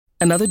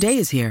Another day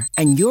is here,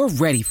 and you're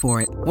ready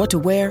for it. What to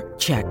wear?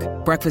 Check.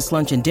 Breakfast,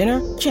 lunch, and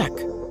dinner? Check.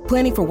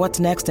 Planning for what's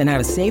next and how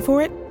to save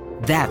for it?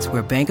 That's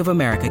where Bank of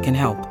America can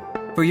help.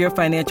 For your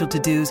financial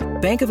to-dos,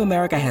 Bank of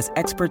America has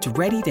experts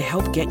ready to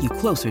help get you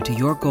closer to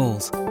your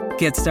goals.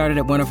 Get started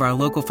at one of our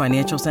local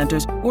financial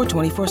centers or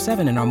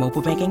 24/7 in our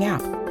mobile banking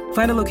app.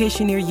 Find a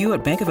location near you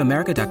at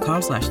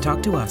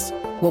bankofamerica.com/talktous.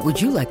 What would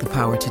you like the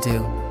power to do?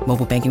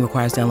 Mobile banking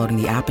requires downloading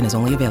the app and is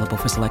only available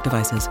for select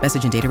devices.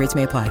 Message and data rates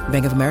may apply.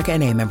 Bank of America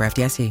N.A., member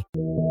FDIC.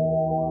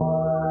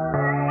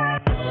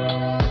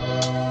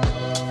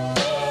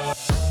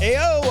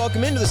 Heyo,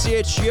 welcome into the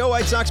CHGO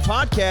White Sox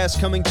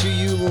Podcast, coming to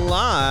you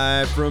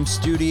live from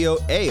Studio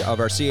A of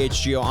our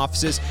CHGO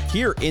offices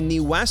here in the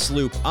West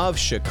Loop of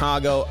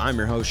Chicago. I'm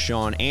your host,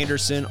 Sean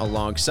Anderson.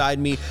 Alongside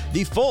me,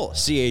 the full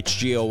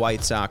CHGO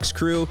White Sox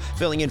crew.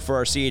 Filling in for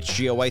our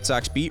CHGO White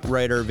Sox beat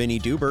writer, Vinny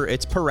Duber,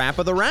 it's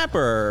Parappa the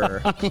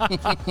Rapper.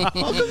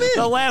 Welcome in.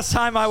 The last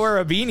time I wear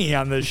a beanie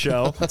on this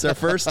show. It's our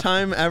first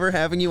time ever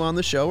having you on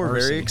the show. We're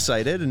very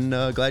excited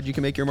and glad you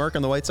can make your mark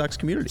on the White Sox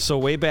community. So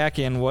way back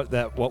in, what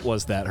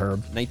was that,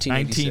 Herb?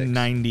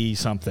 1990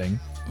 something.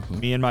 Mm-hmm.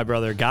 Me and my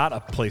brother got a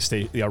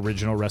PlayStation, the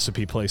original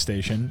recipe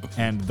PlayStation,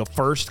 and the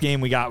first game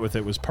we got with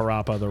it was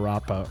Parappa the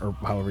Rapper, or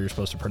however you're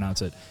supposed to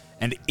pronounce it,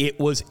 and it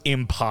was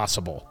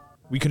impossible.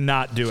 We could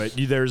not do it.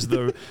 There's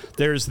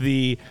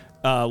the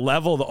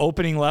level, the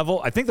opening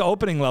level. I think the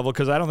opening level,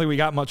 because I don't think we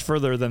got much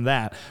further than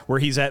that, where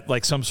he's at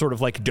like some sort of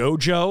like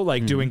dojo,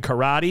 like doing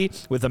karate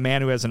with a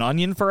man who has an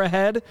onion for a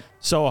head.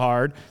 So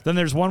hard. Then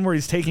there's one where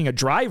he's taking a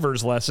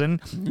driver's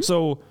lesson. Mm-hmm.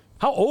 So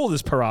how old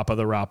is Parappa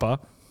the Rapper?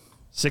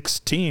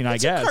 16, I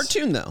guess. It's a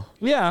cartoon, though.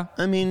 Yeah.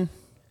 I mean,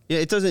 yeah,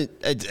 it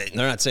doesn't.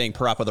 They're not saying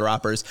Parappa the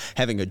Rapper is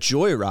having a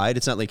joyride.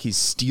 It's not like he's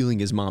stealing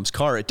his mom's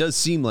car. It does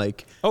seem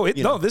like.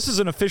 No, this is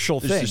an official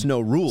thing. There's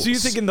no rules. So you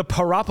think in the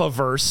Parappa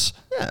verse,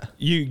 yeah,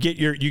 you get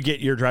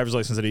your driver's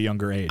license at a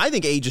younger age. I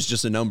think age is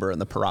just a number in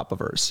the Parappa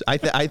verse. I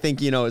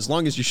think as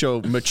long as you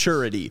show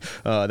maturity,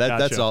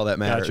 that's all that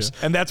matters.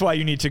 Gotcha. And that's why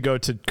you need to go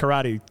to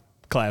karate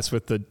class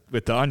with the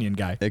onion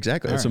guy.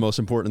 Exactly. That's the most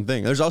important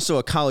thing. There's also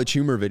a College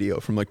Humor video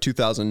from like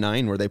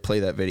 2009 where they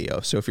play that video.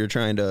 So if you're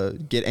trying to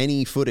get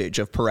any footage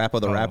of Parappa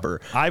the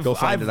Rapper, go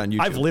find it on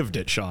YouTube. I've lived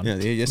it, Sean. Yeah,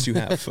 yes, you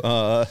have.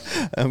 I'm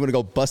going to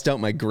go bust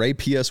out my gray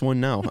PS1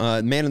 now.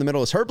 Man in the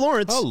middle is Herb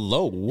Lawrence.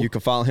 Hello. You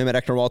can follow him at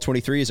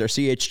Ectorwall23. He's our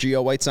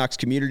CHGO White Sox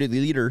community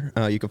leader.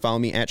 You can follow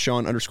me at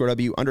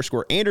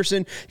Sean_W_Anderson.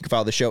 You can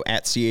follow the show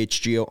at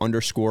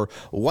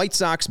CHGO_White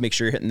Sox. Make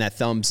sure you're hitting that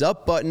thumbs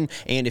up button.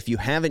 And if you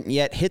haven't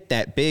yet, hit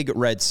that big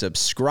red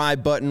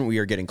subscribe button. We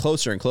are getting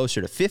closer and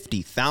closer to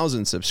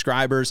 50,000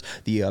 subscribers.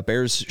 The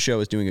Bears show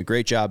is doing a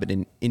great job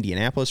in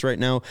Indianapolis right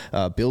now,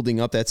 building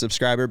up that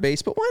subscriber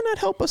base. But why not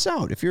help us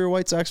out? If you're a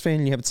White Sox fan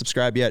and you haven't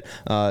subscribed yet,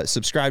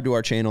 subscribe to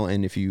our channel.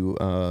 And if you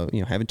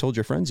haven't told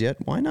your friends yet,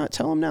 why not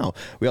tell them now?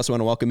 We also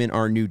want to welcome in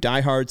our new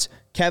diehards: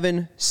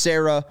 Kevin,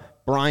 Sarah,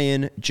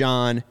 Brian,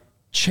 John,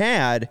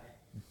 Chad,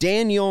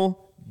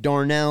 Daniel,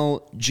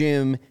 Darnell,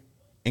 Jim,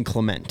 and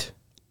Clement.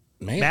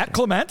 Man. Matt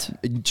Clement?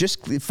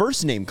 Just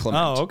first name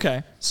Clement. Oh,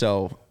 okay.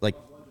 So,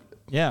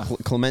 yeah,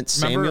 Clement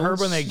Samuels. Remember Herb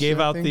when they gave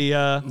out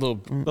the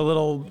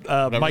little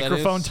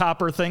microphone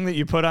topper thing that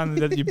you put on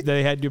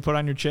they had you put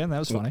on your chin? That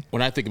was funny.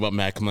 When I think about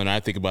Matt Clement,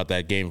 I think about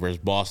that game versus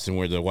Boston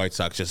where the White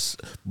Sox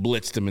just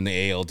blitzed him in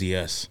the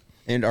ALDS.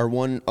 And our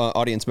one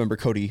audience member,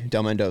 Cody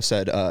Delmendo,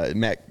 said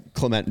Matt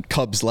Clement,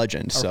 Cubs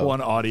legend. Our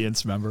one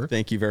audience member.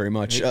 Thank you very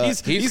much.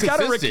 He's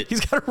got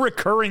a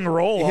recurring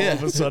role all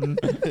of a sudden.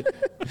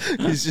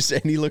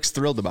 And he looks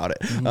thrilled about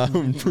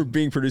it. We're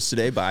being produced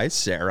today by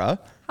Sarah.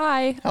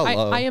 Hi.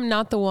 Hello. I am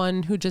not the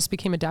one who just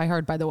became a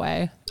diehard, by the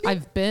way.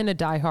 I've been a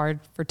diehard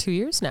for 2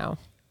 years now.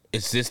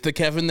 Is this the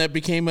Kevin that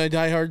became a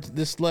diehard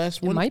this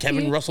last one?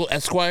 Kevin be. Russell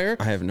Esquire?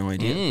 I have no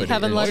idea. But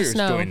Kevin, let us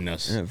know. Joining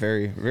us. Yeah,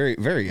 very, very,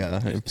 very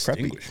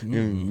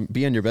preppy.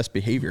 Be on your best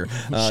behavior.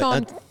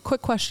 Sean,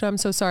 quick question. I'm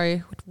so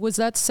sorry. Was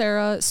that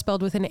Sarah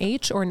spelled with an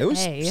H or an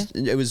A?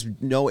 It was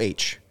no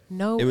H.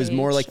 No It was H.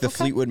 more like the Okay.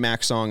 Fleetwood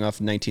Mac song off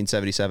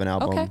 1977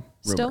 album, Okay.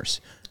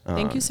 Rumors.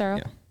 Thank you, Sarah.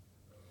 Yeah.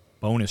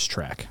 Bonus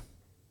track.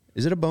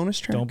 Is it a bonus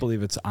track? Don't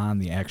believe it's on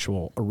the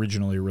actual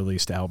originally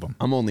released album.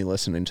 I'm only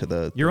listening to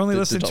the. You're only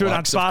listening to it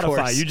on deluxe, of Spotify.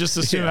 course. You just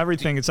assume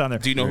everything it's on there.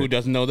 Do you know who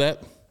doesn't know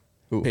that?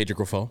 Who? Pedro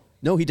Grifol.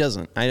 No, he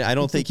doesn't. I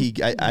don't think he.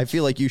 I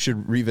feel like you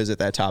should revisit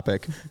that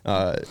topic.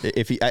 I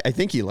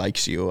think he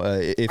likes you.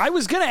 I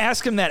was gonna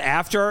ask him that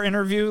after our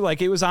interview.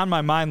 Like it was on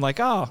my mind. Like,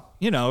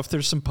 if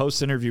there's some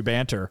post-interview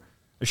banter,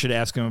 I should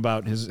ask him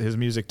about his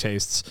music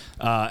tastes.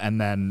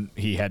 And then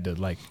he had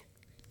to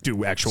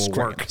do actual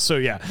work. So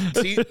yeah.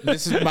 See,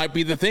 might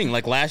be the thing.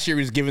 Like last year,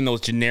 he was giving those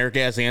generic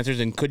ass answers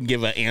and couldn't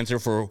give an answer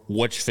for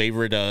which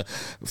favorite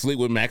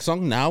Fleetwood Mac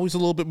song. Now he's a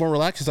little bit more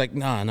relaxed. He's like,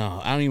 no,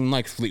 I don't even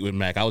like Fleetwood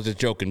Mac. I was just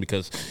joking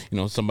because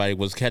somebody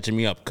was catching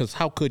me up. Because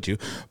how could you?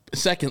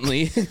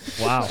 Secondly,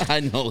 wow, I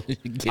know.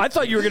 I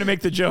thought you were gonna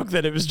make the joke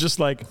that it was just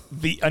like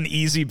an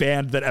easy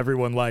band that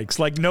everyone likes.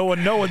 Like no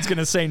one's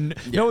gonna say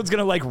no one's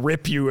gonna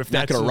rip you if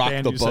not that's gonna the rock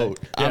band the you boat.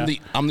 Say. Yeah.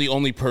 I'm the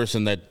only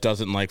person that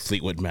doesn't like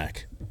Fleetwood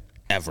Mac.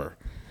 Ever.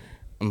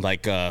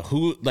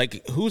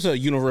 who's a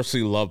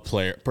universally loved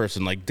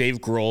person like Dave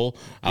Grohl,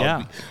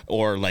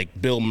 or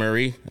like Bill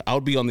Murray. I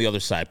would be on the other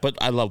side, but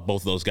I love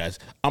both those guys.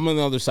 I'm on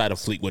the other side of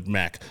Fleetwood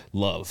Mac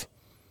love,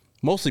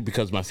 mostly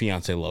because my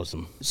fiance loves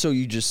them. So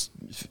you're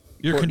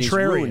Courtney's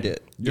contrarian. Ruined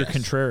it. You're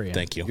contrarian.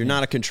 Thank you. You're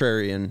not a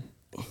contrarian.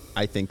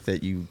 I think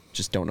that you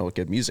just don't know what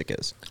good music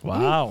is.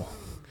 Wow.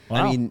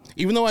 I mean,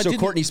 even though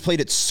Courtney's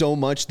played it so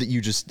much that you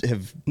just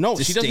have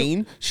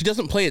disdain? She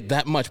doesn't play it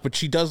that much, but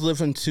she does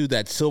listen to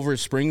that Silver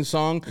Spring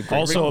song.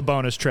 Also a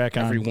bonus track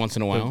every once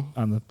in a while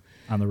on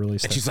the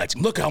release. And she's like,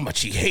 look how much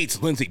she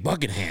hates Lindsey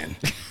Buckingham.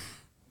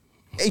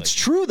 It's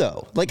true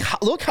though. Like,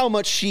 look how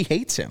much she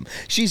hates him.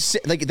 She's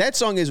like, that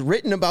song is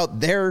written about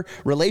their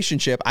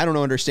relationship. I don't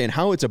understand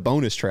how it's a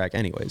bonus track.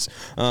 Anyways,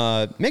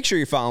 make sure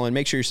you're following.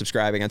 Make sure you're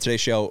subscribing. On today's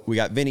show, we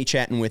got Vinny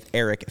chatting with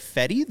Erick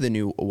Fedde, the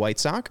new White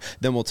Sox.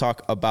 Then we'll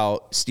talk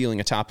about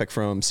stealing a topic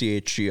from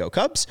CHGO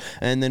Cubs,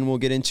 and then we'll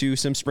get into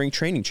some spring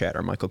training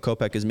chatter. Michael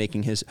Kopech is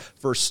making his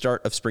first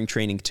start of spring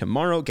training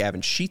tomorrow.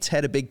 Gavin Sheets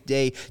had a big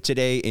day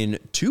today in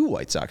 2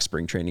 White Sox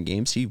spring training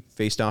games. He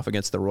faced off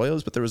against the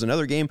Royals, but there was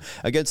another game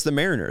against the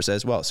Mariners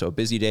as well. So a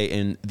busy day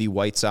in the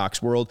White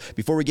Sox world.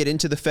 Before we get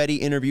into the Fedde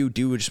interview,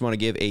 we just want to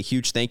give a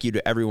huge thank you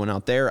to everyone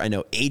out there. I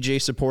know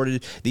AJ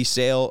supported the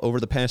sale over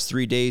the past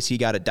 3 days. He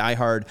got a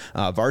diehard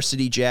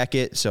varsity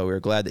jacket, so we're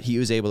glad that he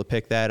was able to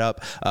pick that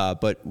up.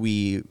 But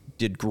we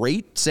did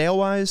great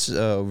sale-wise.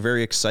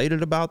 Very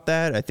excited about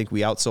that. I think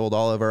we outsold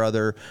all of our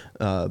other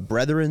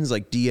brethrens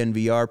like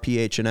DNVR,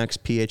 PHNX,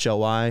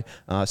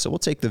 PHLY. So we'll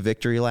take the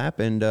victory lap,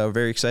 and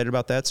very excited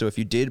about that. So if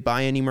you did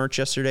buy any merch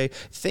yesterday,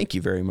 thank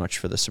you very much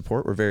for the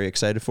support. We're very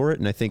excited for it,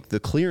 and I think the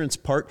clearance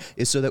part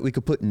is so that we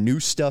could put new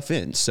stuff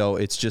in. So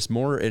it's just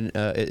more, and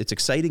it's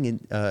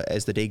exciting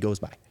as the day goes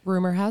by.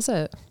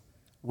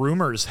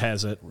 Rumors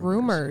has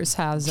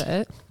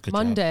it. Good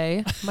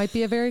Monday might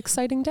be a very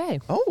exciting day.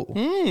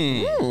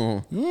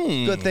 Oh.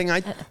 Good thing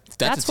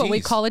That's what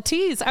we call a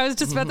tease. I was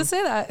just about to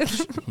say that.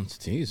 It's a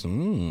tease.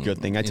 Good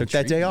thing I took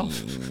that day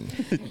off.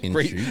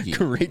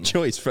 Great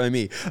choice from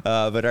me.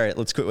 But all right,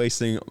 let's quit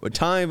wasting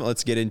time.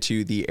 Let's get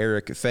into the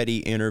Erick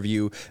Fedde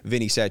interview.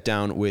 Vinny sat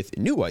down with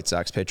new White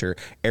Sox pitcher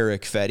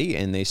Erick Fedde,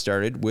 and they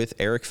started with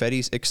Erick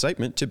Fedde's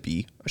excitement to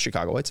be a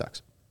Chicago White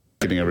Sox.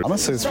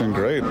 Honestly, it's been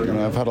great.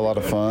 I've had a lot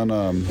of fun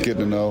getting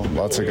to know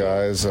lots of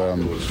guys,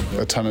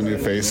 a ton of new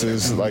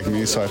faces like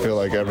me, so I feel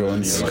like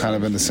everyone's kind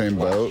of in the same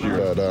boat.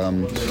 But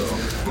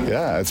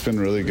yeah, it's been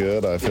really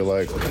good. I feel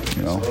like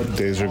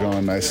days are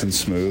going nice and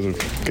smooth.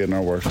 We're getting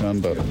our work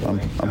done, but I'm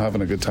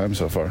having a good time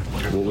so far.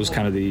 What was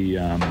kind of the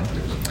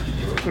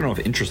I don't know if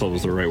interest level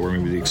is the right word,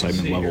 maybe the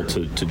excitement level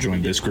to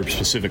join this group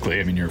specifically?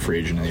 I mean, you're a free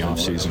agent in the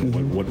offseason.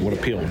 What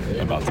appealed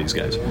about these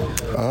guys?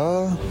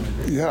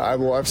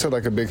 I've said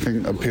like a big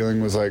thing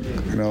appealing was like,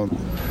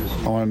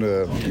 I wanted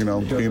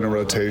to, be in a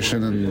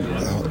rotation and,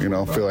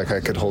 feel like I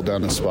could hold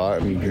down a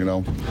spot and,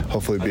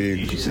 hopefully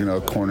be,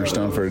 a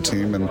cornerstone for a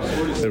team. And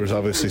there was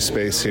obviously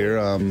space here.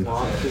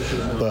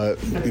 But,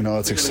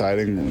 it's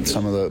exciting.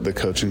 Some of the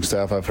coaching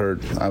staff I've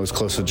heard, I was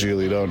close to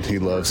Giolito and he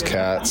loves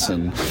cats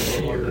and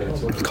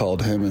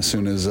called him as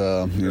soon as,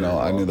 I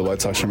knew the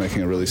White Sox were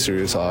making a really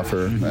serious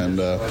offer. And,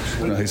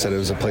 he said it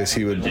was a place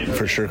he would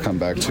for sure come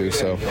back to.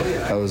 So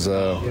that was,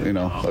 a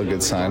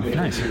good sign.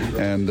 Nice.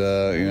 And,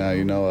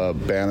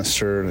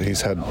 Bannister,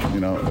 he's had,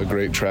 a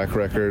great track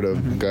record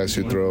of guys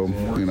who throw,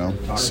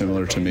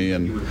 similar to me.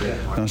 And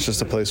it's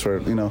just a place where,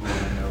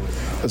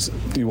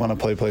 you want to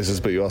play places,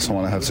 but you also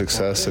want to have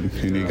success, and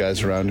you need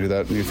guys around you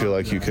that you feel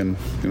like you can,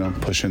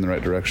 push in the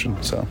right direction.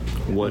 So,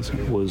 what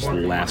was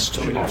last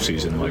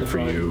offseason like for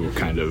you?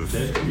 Kind of,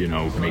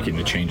 making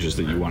the changes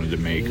that you wanted to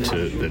make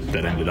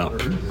that ended up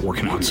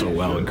working out so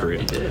well in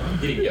Korea.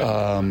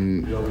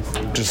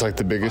 Just like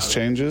the biggest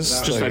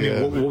changes.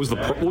 What was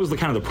the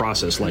kind of the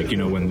process like?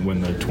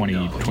 When the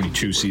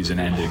 2022 season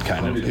ended,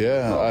 kind of.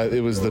 Yeah,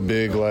 it was the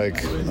big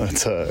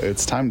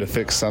it's time to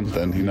fix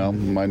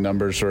something. My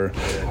numbers were,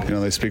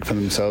 they speak for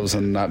themselves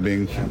and not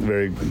being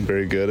very,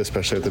 very good,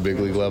 especially at the big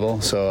league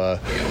level. So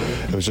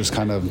it was just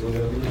kind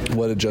of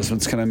what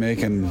adjustments can I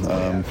make and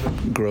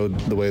grow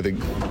the way they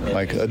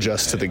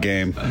adjust to the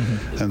game.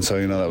 Mm-hmm. And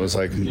so, that was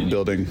like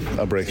building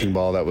a breaking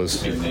ball that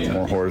was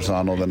more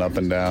horizontal than up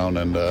and down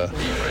and,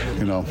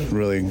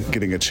 really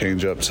getting a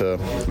change up to,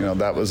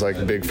 that was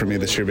big for me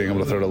this year, being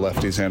able to throw to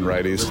lefties and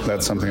righties.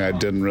 That's something I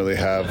didn't really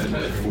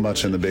have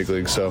much in the big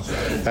league. So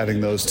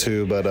adding those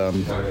two, but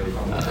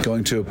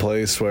going to a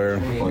place where,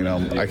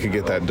 I could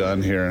get that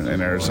done here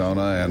in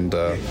Arizona and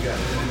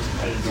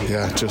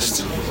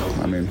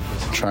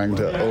trying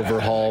to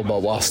overhaul,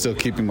 but while still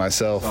keeping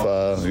myself,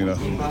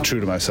 true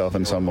to myself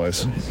in some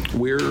ways.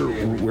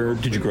 Where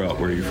did you grow up?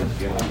 Where are you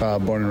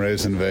from? Born and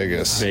raised in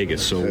Vegas.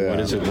 Vegas. So what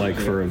is it like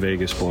for a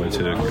Vegas boy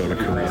to go to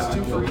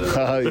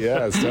Korea?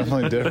 Yeah, it's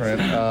definitely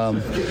different.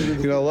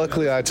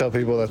 Luckily I tell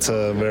people that's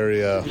a very,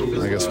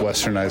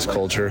 westernized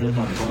culture.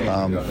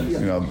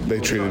 They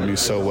treated me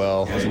so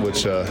well,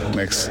 which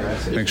makes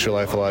your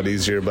life a lot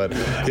easier. But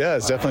yeah,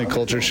 it's definitely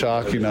culture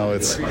shock.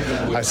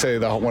 I say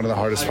say one of the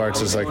hardest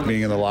parts is like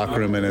being in the locker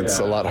room, and it's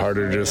a lot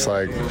harder to just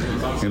like,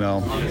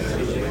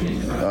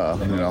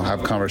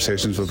 have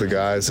conversations with the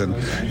guys, and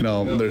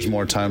there's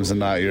more times than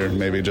not you're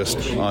maybe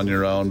just on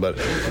your own, but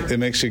it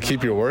makes you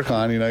keep your work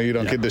on. You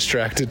don't get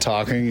distracted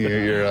talking.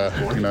 You're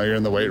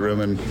in the weight room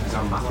and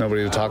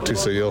nobody to talk to,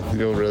 so you'll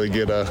really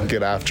get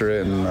after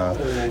it,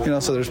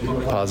 and so there's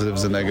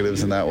positives and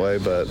negatives in that way,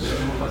 but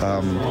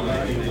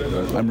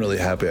I'm really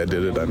happy I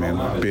did it. I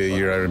mean, be a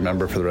year I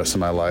remember for the rest of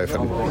my life,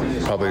 and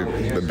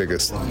probably the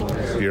biggest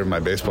year of my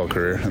baseball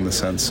career in the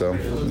sense, so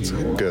it's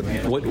good.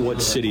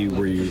 What city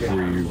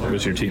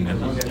was your team in?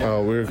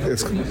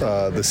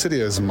 The city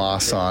is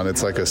Masan.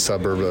 It's like a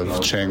suburb of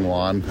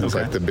Changwon. It's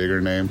like the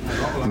bigger name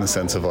in the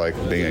sense of like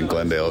being in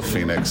Glendale,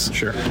 Phoenix.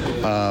 Sure.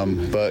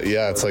 But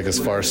yeah, it's like as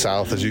far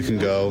south as you can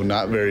go.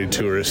 Not very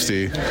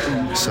touristy.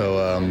 So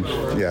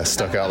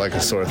stuck out like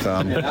a sore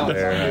thumb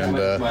there.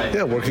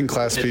 And working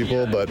class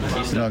people, but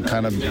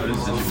kind of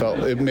felt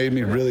it made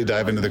me really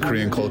dive into the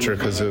Korean culture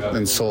because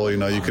in Seoul,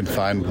 you can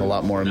find a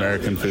lot more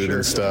American food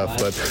and stuff.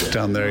 But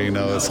down there,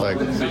 it's like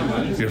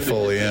you're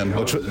fully in,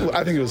 which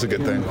I think it was a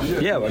good thing.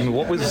 Yeah, I mean,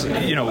 what was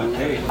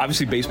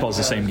obviously baseball is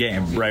the same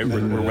game, right?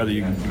 Whether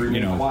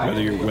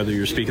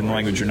you're speaking the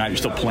language or not, you're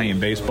still playing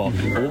baseball.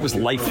 What was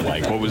life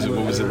like? What was it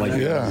like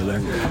over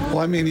there? Well,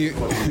 I mean,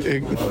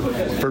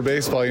 for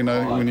baseball,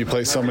 when you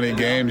play so many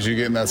games, you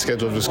get in that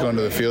schedule of just going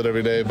to the field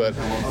every day. But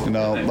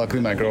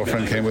luckily my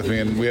girlfriend came with me,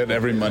 and we had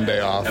every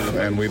Monday off,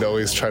 and we'd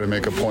always try to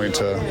make a point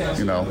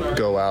to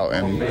go out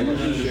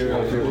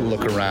and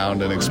look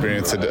around and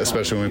experience it,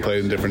 especially when we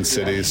played in different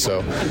cities.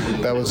 So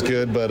that was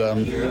good. But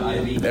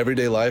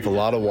everyday life, a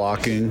lot of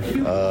walking.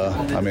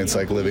 It's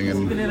like living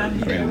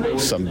in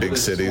some big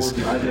cities.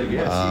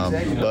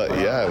 But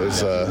yeah, it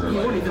was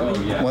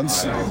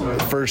once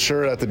for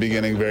sure at the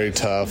beginning very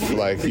tough.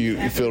 Like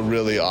you feel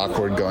really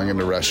awkward going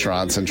into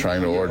restaurants and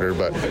trying to order,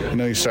 but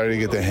you started to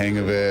get the hang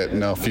of it.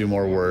 A few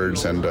more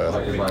words, and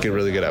get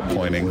really good at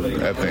pointing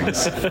at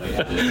things.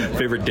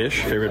 Favorite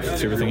dish? Favorite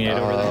thing you ate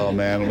over there? Oh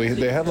man,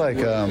 they had like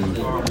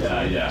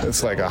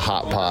it's like a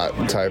hot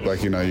pot type.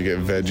 Like you get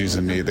veggies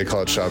and meat. They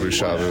call it shabu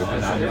shabu.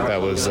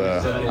 That was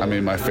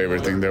my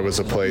favorite thing. There was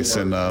a place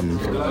in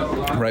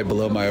right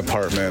below my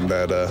apartment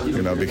that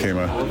became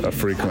a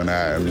frequent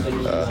at,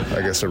 and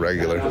I guess a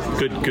regular.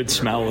 Good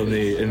smell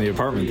in the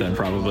apartment then,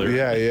 probably.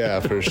 Yeah,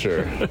 for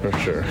sure.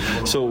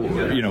 So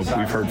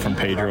we've heard from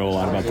Pedro a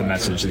lot about the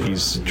message that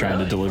he's trying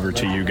to deliver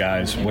to you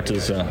guys. What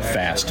does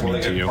FAST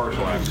mean to you?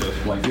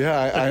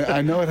 Yeah,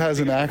 I know it has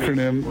an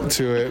acronym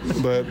to it,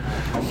 but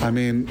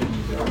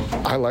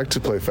I like to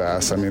play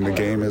fast. The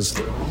game is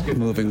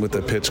moving with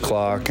the pitch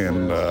clock,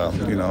 and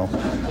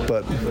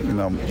but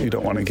you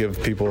don't want to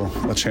give people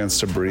a chance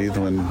to breathe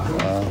when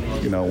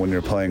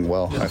you're playing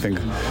well. I think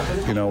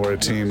we're a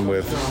team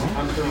with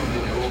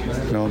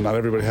not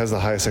everybody has the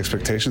highest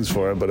expectations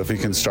for it, but if we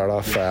can start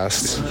off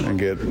fast and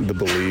get the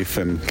belief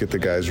and get the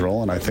guys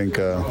rolling, I think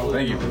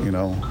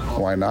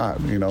why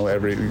not?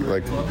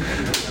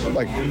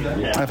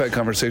 I've had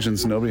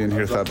conversations. Nobody in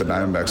here thought the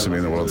Diamondbacks would be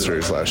in the World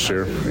Series last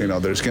year.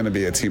 There's going to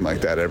be a team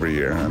like that every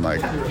year, and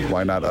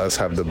why not us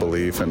have the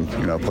belief and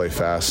play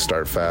fast,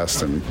 start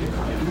fast, and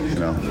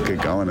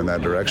get going in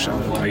that direction.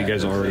 Are you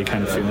guys already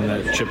kind of feeling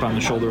that chip on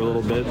the shoulder a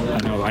little bit?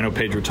 I know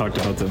Pedro talked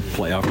about the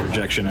playoff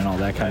projection and all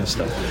that kind of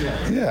stuff.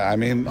 Yeah,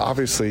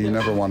 obviously you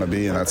never want to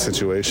be in that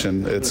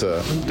situation. It's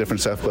a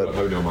different stuff, but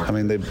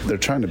they're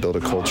trying to build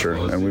a culture,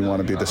 and we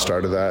want to be the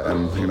start of that,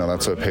 and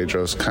that's what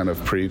Pedro's kind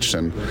of preached,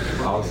 and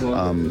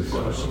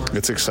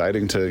it's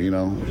exciting to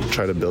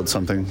try to build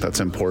something that's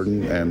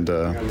important, and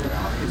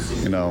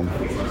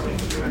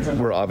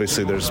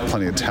there's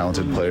plenty of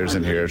talented players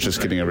in here. It's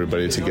just getting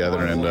everybody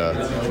together, and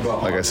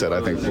like I said,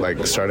 I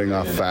think starting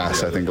off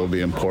fast, I think will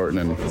be important,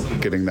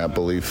 and getting that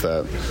belief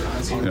that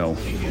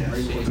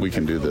we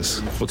can do this.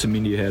 What's it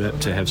mean to you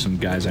to have some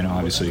guys? I know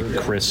obviously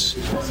Chris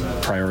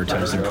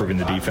prioritized improving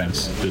the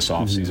defense this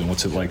offseason.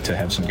 What's it like to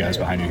have some guys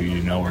behind you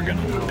who are going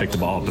to pick the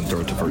ball up and throw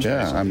it to first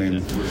base? Yeah,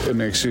 it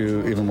makes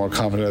you even more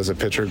confident as a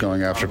pitcher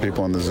going after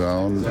people in the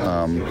zone.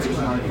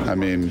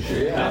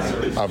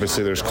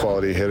 Obviously there's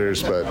quality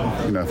hitters, but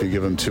if you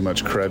give them too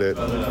much credit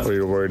or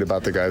you're worried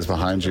about the guys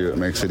behind you, it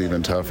makes it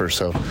even tougher.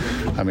 So,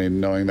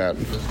 knowing that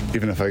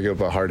even if I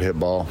give up a hard hit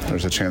ball,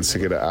 there's a chance to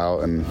get it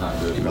out, and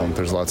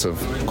there's lots of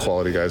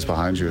quality guys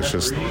behind you. It's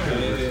just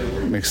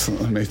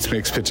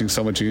makes pitching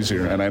so much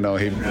easier. And I know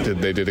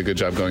they did a good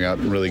job going out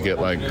and really get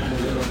the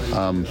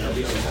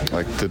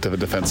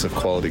defensive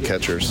quality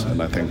catchers,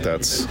 and I think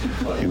that's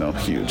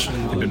huge.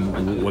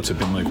 What's it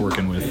been like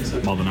working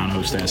with Maldonado,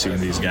 Stassi, and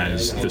these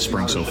guys this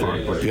spring so far?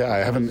 Yeah, I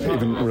haven't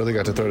even really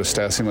got to throw to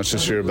Stassi much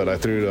this year, but I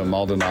threw to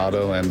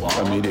Maldonado, and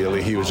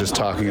immediately he was just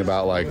talking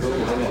about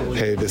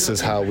hey, this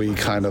is how we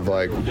kind of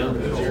like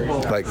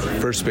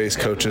first base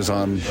coaches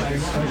on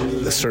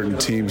certain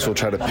teams will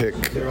try to pick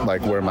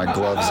where my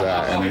glove's at.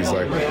 that. And he's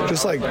like,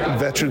 just like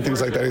veteran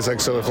things like that. He's like,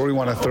 so if we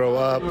want to throw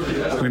up,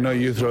 we know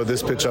you throw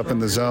this pitch up in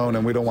the zone,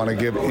 and we don't want to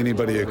give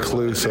anybody a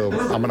clue, so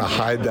I'm going to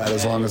hide that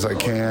as long as I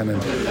can.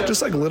 And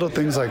just like little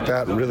things like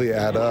that really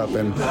add up.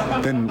 And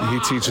then he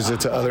teaches it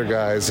to other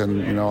guys, and,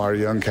 you know, our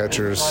young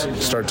catchers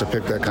start to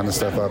pick that kind of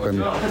stuff up. And,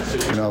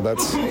 you know,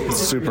 that's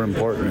super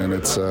important. And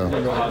it's,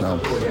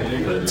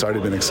 it's already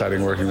been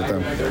exciting working with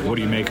them. What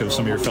do you make of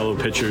some of your fellow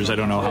pitchers? I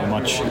don't know how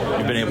much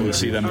you've been able to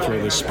see them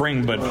through this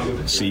spring, but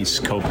Cease,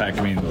 Kopech,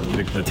 I mean,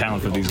 the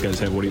talent that these guys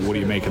have, what do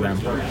you make of them?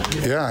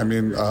 Yeah, I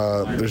mean,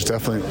 there's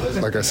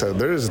definitely, like I said,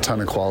 there is a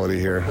ton of quality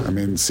here. I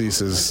mean,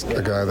 Cease is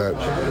a guy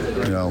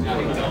that, you know,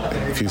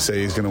 if you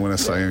say he's going to win a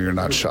Cy Young, you're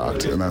not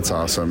shocked, and that's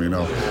awesome. You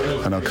know,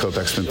 I know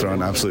Kopech's been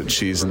throwing absolute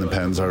cheese in the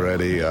pens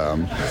already.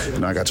 You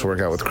know, I got to work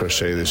out with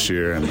Crochet this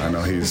year, and I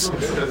know he's,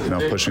 you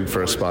know, pushing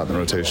for a spot in the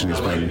rotation.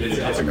 He's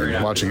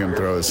been, watching him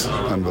throw is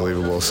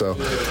unbelievable. So,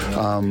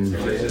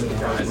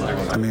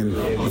 I mean,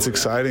 it's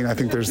exciting. I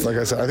think there's, like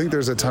I said, I think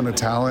there's a ton of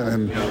talent,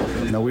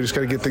 and, you know, we just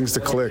got to get things to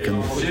click,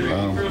 and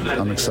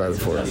I'm excited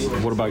for it.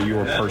 What about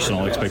your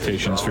personal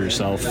expectations for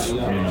yourself? You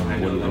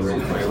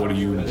know, what do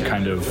you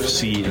kind of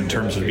see in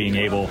terms of being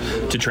able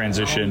to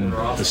transition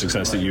the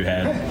success that you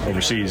had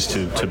overseas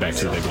to back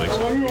to the big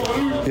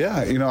leagues?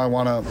 Yeah, you know, I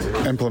want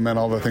to implement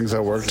all the things I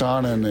worked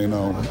on, and, you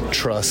know,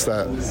 trust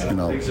that, you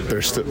know,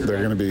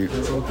 they're going to be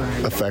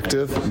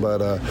effective.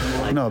 But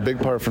you know, a big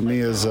part for me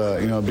is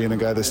you know, being a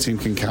guy this team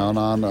can count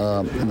on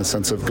in the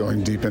sense of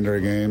going deep into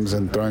games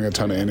and throwing a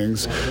ton of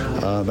innings.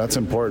 That's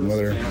important.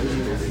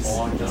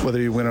 Whether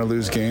you win or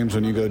lose games,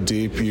 when you go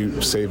deep,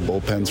 you save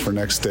bullpens for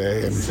next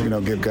day, and, you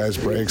know, give guys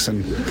breaks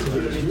and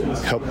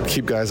help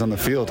keep guys on the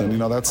field. And, you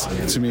know, that's,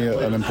 to me,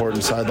 an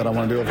important side that I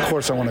want to do. Of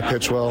course, I want to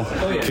pitch well,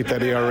 keep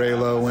that ERA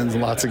low, win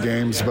lots of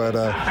games, but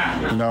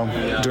you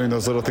know, doing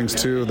those little things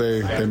too,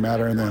 they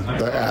matter, and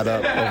they add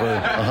up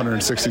over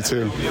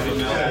 162.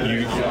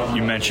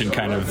 You mentioned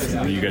kind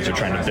of you guys are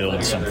trying to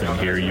build something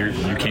here.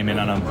 You came in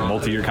on a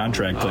multi-year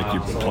contract. Like,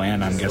 your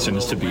plan, I'm guessing,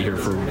 is to be here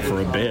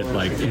for a bit.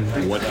 Like,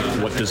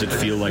 what does it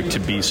feel like to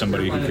be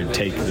somebody who could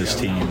take this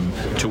team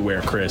to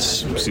where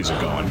Chris sees it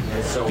going?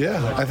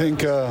 Yeah, I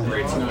think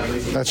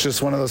that's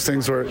just one of those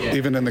things where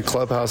even in the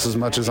clubhouse as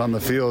much as on the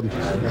field,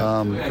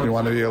 you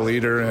want to be a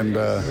leader and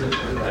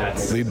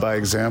lead by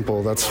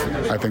example. That's,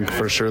 I think,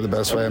 for sure the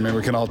best way. I mean,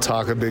 we can all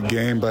talk a big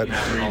game, but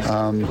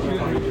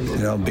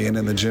you know, being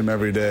in the gym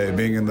every day,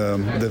 being in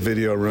the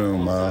video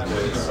room,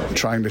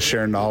 trying to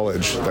share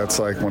knowledge, that's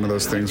like one of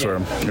those things where,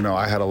 you know,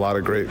 I had a lot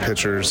of great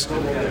pitchers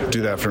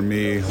do that for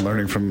me,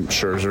 learning from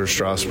Scherzer,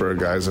 Strasburg,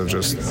 guys of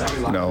just,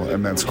 you know,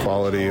 immense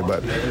quality,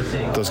 but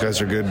those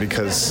guys are good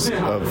because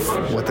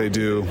of what they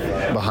do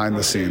behind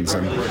the scenes.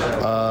 And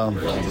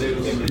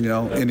you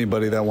know,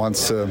 anybody that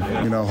wants to,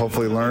 you know,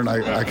 hopefully learn,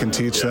 I can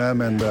teach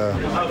them, and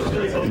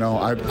you know,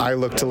 I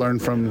look to learn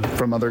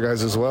from other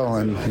guys as well.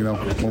 And, you know,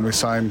 when we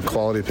sign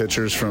quality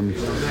pitchers from,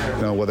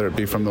 you know, whether it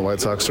be from the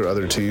White Sox or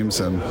other teams,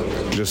 and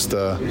just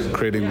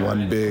creating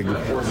one big,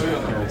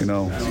 you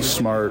know,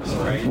 smart,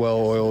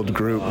 well-oiled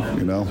group,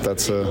 you know,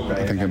 that's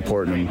I think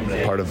important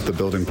and part of the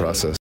building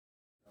process.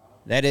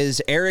 That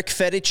is Erick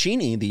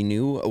Fedde, the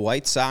new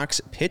White Sox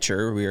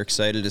pitcher. We are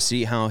excited to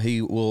see how he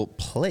will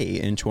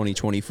play in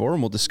 2024,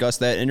 and we'll discuss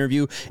that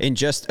interview in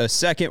just a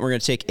second. We're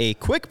going to take a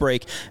quick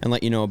break and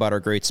let you know about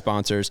our great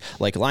sponsors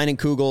like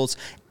Leinenkugels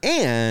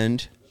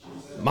and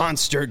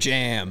Monster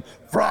Jam.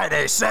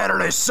 Friday,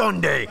 Saturday,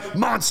 Sunday,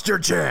 Monster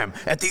Jam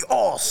at the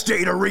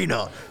Allstate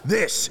Arena.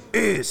 This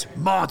is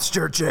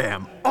Monster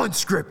Jam.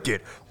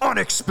 Unscripted,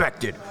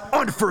 unexpected,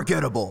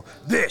 unforgettable.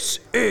 This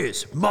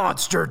is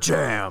Monster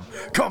Jam.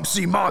 Come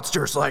see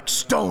monsters like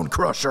Stone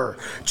Crusher,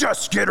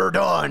 Just Get Her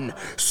Done,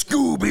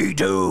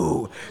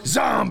 Scooby-Doo,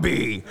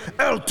 Zombie,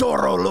 El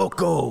Toro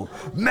Loco,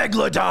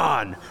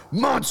 Megalodon,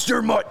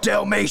 Monster Mutt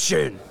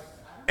Dalmatian,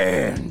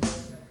 and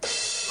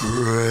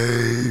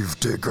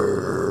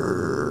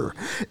Gravedigger.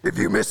 If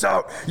you miss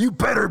out, you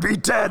better be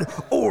dead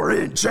or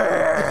in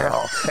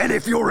jail. And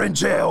if you're in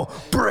jail,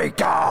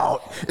 break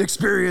out.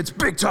 Experience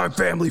big-time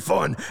family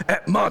fun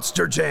at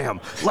Monster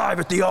Jam, live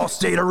at the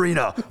Allstate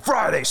Arena.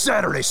 Friday,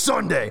 Saturday,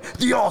 Sunday,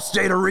 the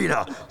Allstate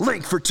Arena.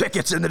 Link for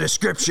tickets in the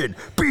description.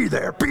 Be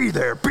there, be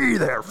there, be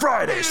there.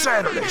 Friday,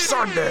 Saturday,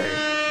 Sunday.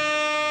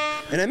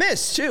 And I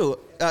missed, too,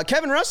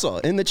 Kevin Russell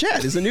in the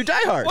chat is a new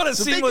diehard. What a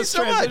seamless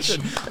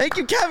transition. Thank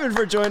you, Kevin,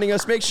 for joining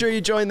us. Make sure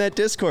you join that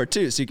Discord,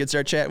 too, so you can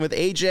start chatting with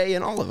AJ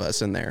and all of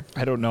us in there.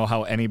 I don't know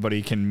how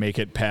anybody can make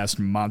it past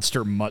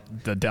Monster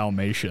Mutt the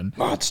Dalmatian.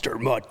 Monster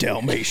Mutt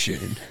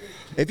Dalmatian.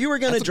 If you were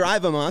going to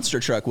drive a monster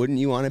truck, wouldn't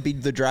you want to be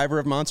the driver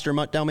of Monster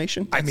Mutt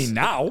Dalmatian? I mean,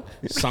 now.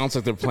 Sounds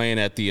like they're playing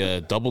at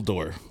the Double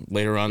Door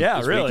later on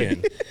this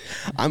weekend.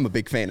 I'm a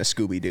big fan of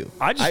Scooby-Doo.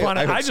 I just want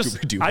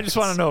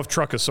to know if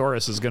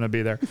Truckosaurus is going to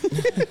be there.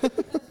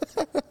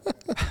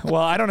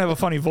 Well, I don't have a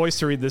funny voice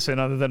to read this in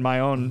other than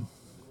my own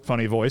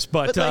funny voice,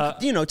 but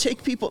like, you know,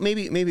 take people,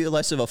 maybe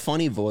less of a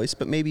funny voice,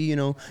 but maybe, you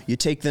know, you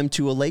take them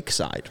to a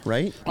lakeside,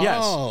 right?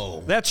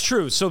 Yes, that's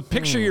true. So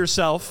picture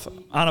yourself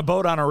on a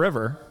boat on a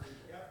river.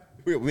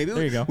 Maybe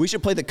there you go. We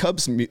should play the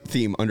Cubs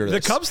theme under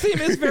this. The Cubs theme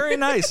is very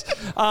nice.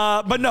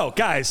 But no,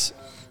 guys,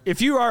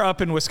 if you are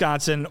up in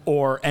Wisconsin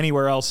or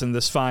anywhere else in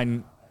this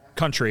fine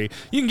country,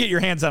 you can get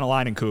your hands on a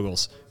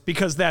Leinenkugels,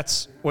 because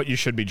that's what you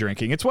should be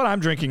drinking. It's what I'm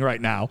drinking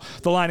right now,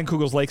 the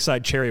Leinenkugels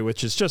Lakeside Cherry,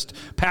 which is just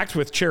packed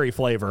with cherry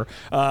flavor.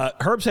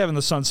 Herb's having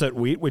the Sunset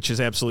Wheat, which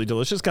is absolutely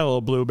delicious. Got a little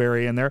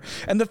blueberry in there.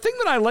 And the thing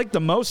that I like the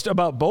most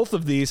about both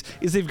of these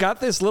is they've got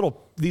these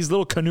little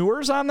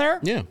canoers on there,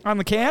 on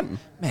the can.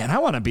 Man, I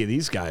want to be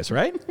these guys,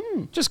 right?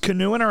 Just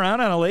canoeing around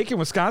on a lake in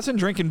Wisconsin,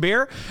 drinking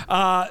beer.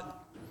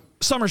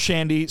 Summer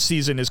shandy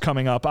season is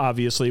coming up,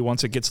 obviously,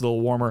 once it gets a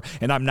little warmer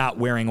and I'm not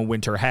wearing a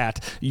winter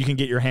hat. You can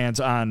get your hands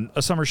on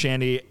a summer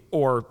shandy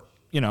or,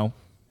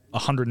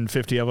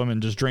 150 of them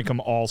and just drink them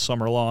all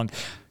summer long.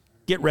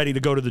 Get ready to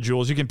go to the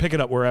Jewels. You can pick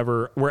it up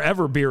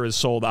wherever beer is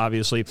sold,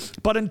 obviously.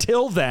 But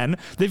until then,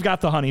 they've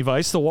got the Honey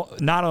Vice.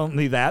 Not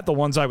only that, the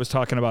ones I was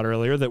talking about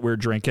earlier that we're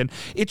drinking.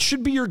 It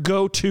should be your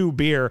go-to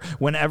beer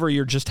whenever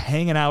you're just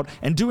hanging out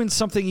and doing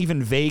something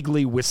even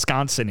vaguely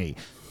Wisconsin-y.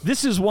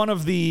 This is one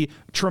of the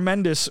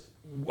tremendous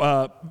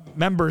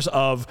members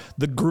of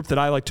the group that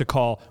I like to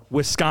call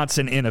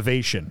Wisconsin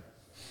Innovation.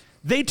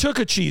 They took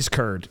a cheese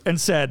curd and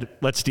said,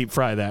 let's deep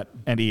fry that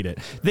and eat it.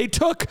 They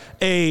took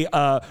a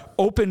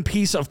open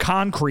piece of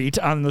concrete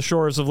on the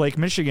shores of Lake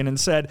Michigan and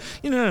said,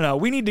 no,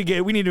 we need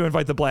to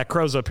invite the Black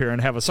Crows up here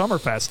and have a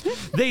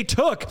Summerfest. They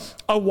took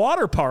a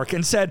water park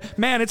and said,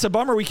 man, it's a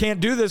bummer we can't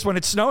do this when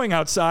it's snowing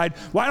outside.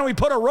 Why don't we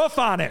put a roof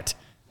on it?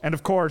 And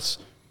of course,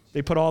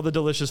 they put all the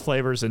delicious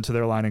flavors into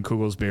their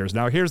Leinenkugels beers.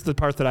 Now, here's the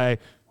part that I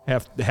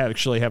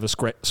actually have a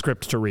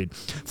script to read.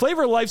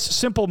 Flavor life's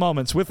simple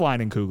moments with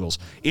Leinenkugels.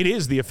 It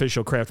is the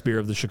official craft beer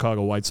of the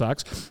Chicago White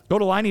Sox. Go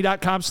to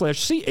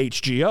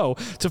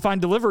Leinie.com/CHGO to find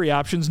delivery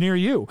options near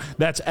you.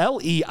 That's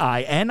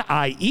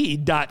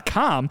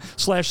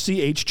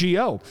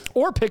LEINIE.com/CHGO.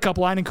 Or pick up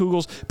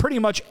Leinenkugels pretty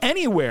much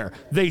anywhere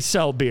they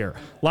sell beer.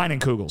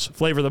 Leinenkugels.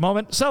 Flavor the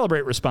moment.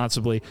 Celebrate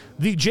responsibly.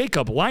 The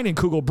Jacob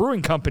Leinenkugel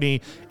Brewing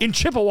Company in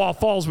Chippewa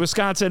Falls,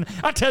 Wisconsin.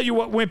 I tell you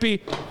what, Wimpy,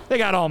 they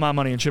got all my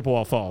money in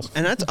Chippewa Falls.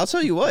 And I'll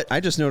tell you what, I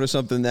just noticed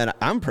something that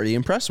I'm pretty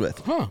impressed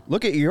with.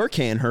 Look at your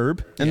can,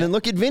 Herb, and then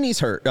look at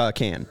Vinny's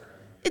can.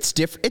 It's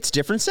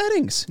different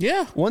settings.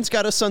 Yeah. One's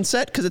got a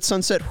sunset because it's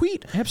sunset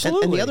wheat.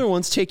 Absolutely. And the other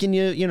one's taking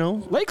you,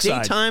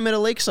 lakeside. Daytime at a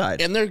lakeside.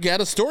 And they've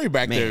got a story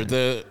back there.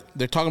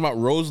 They're talking about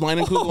Rose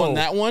Leinenkugel on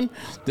that one.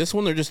 This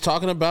one, they're just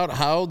talking about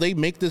how they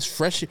make this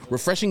fresh,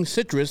 refreshing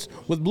citrus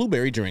with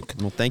blueberry drink.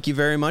 Well, thank you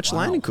very much,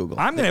 Leinenkugel.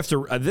 I'm going to have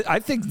to, I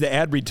think the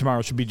ad read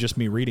tomorrow should be just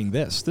me reading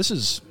this. This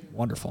is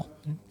wonderful.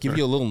 Give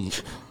you a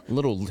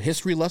little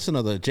history lesson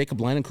of the Jacob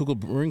Leinenkugel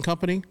Brewing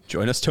Company.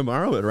 Join us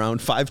tomorrow at around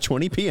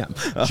 5:20 p.m.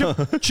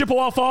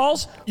 Chippewa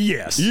Falls?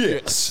 Yes.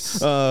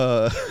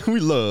 We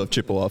love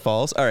Chippewa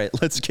Falls. All right,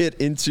 let's get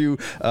into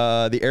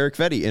the Erick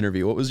Fedde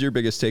interview. What was your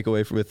biggest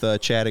takeaway with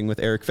chatting with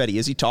Erick Fedde?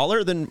 Is he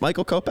taller than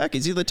Michael Kopech?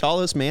 Is he the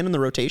tallest man in the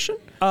rotation?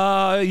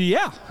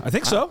 Yeah, I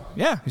think so.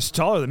 Yeah, he's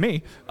taller than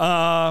me.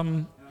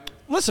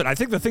 Listen, I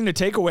think the thing to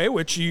take away,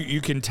 which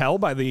you can tell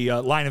by the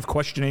line of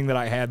questioning that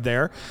I had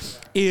there,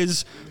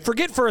 is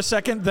forget for a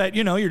second that,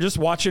 you're just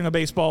watching a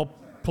baseball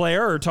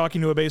player or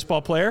talking to a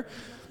baseball player.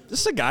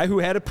 This is a guy who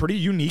had a pretty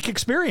unique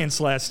experience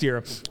last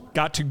year.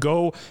 Got to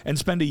go and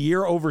spend a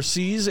year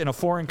overseas in a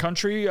foreign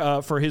country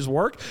for his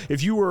work.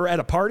 If you were at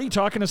a party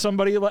talking to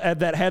somebody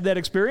that had that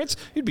experience,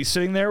 you'd be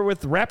sitting there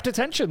with rapt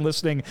attention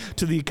listening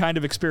to the kind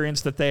of experience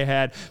that they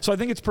had. So I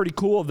think it's pretty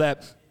cool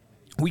that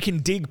we can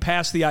dig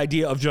past the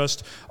idea of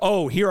just,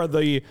 here are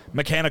the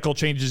mechanical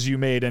changes you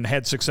made and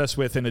had success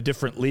with in a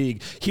different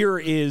league. Here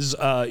is,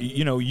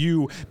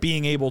 you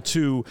being able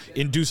to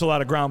induce a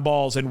lot of ground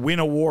balls and win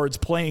awards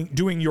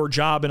doing your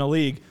job in a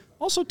league.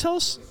 Also, tell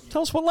us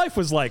what life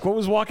was like. What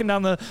was walking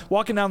down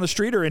the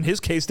street, or in his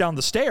case, down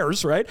the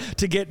stairs, right,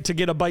 to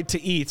get a bite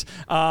to eat.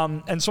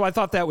 And so I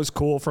thought that was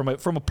cool from a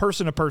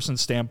person-to-person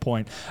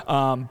standpoint.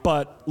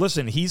 But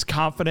listen, he's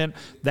confident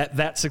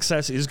that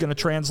success is going to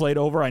translate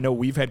over. I know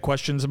we've had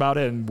questions about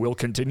it, and we'll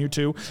continue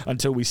to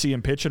until we see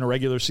him pitch in a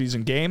regular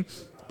season game.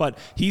 But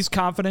he's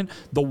confident.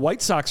 The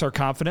White Sox are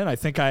confident. I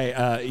think I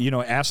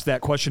asked that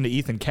question to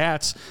Ethan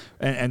Katz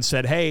and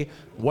said, hey,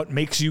 what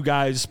makes you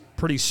guys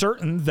pretty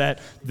certain that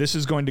this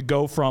is going to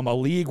go from a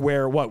league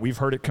where we've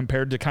heard it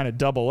compared to kind of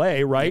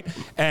Double-A, right,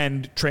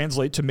 and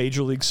translate to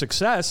major league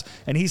success?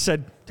 And he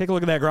said, take a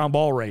look at that ground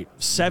ball rate,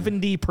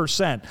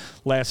 70%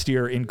 last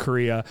year in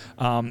Korea.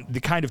 The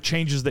kind of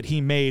changes that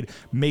he made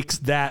makes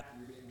that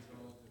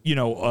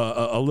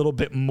a little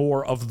bit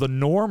more of the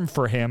norm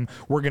for him.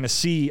 We're going to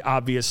see,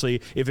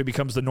 obviously, if it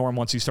becomes the norm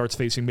once he starts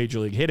facing major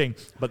league hitting.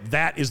 But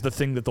that is the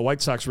thing that the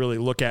White Sox really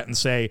look at and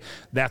say,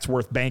 that's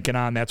worth banking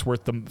on. That's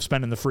worth them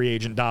spending the free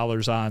agent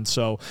dollars on.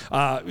 So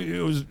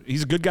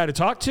he's a good guy to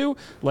talk to.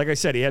 Like I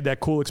said, he had that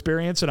cool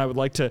experience, and I would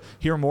like to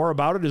hear more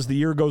about it as the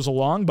year goes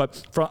along.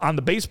 But on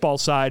the baseball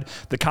side,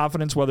 the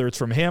confidence, whether it's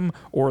from him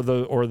or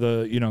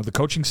the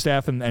coaching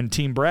staff and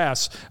team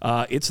brass,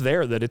 it's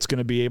there that it's going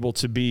to be able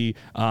to be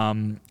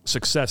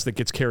success that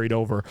gets carried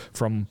over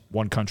from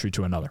one country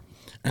to another.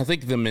 I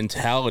think the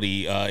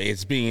mentality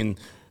is being,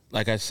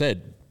 like I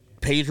said,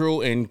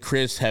 Pedro and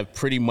Chris have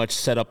pretty much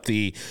set up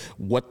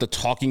what the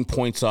talking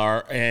points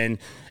are, and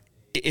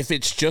if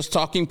it's just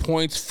talking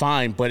points,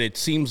 fine. But it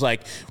seems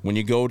like when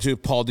you go to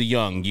Paul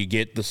DeYoung, you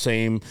get the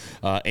same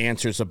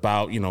answers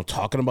about,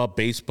 talking about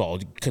baseball,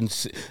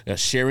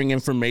 sharing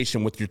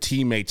information with your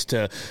teammates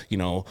to,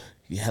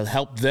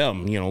 help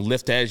them,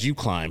 lift as you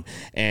climb.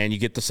 And you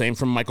get the same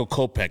from Michael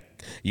Kopech.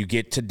 You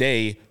get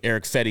today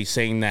Erick Fedde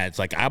saying that. It's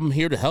like, I'm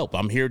here to help.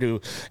 I'm here to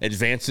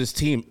advance this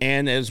team.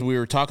 And as we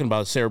were talking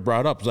about, Sarah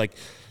brought up, it's like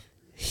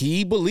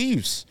he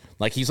believes.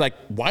 Like, he's like,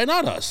 why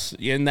not us?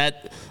 In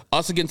that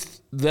us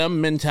against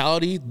them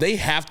mentality, they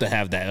have to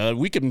have that.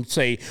 We can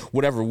say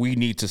whatever we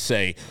need to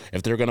say.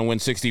 If they're going to win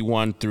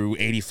 61 through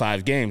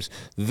 85 games,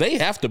 they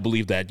have to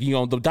believe that. The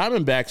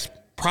Diamondbacks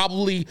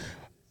probably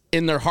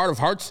in their heart of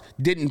hearts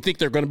didn't think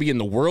they're going to be in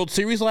the World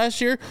Series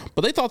last year,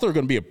 but they thought they were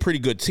going to be a pretty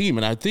good team.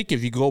 And I think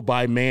if you go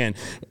by to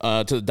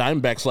the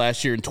Diamondbacks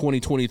last year in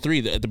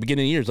 2023, at the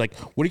beginning of the year, it's like,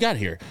 what do you got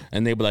here?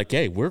 And they'd be like,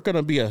 hey, we're going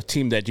to be a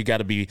team that you got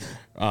to be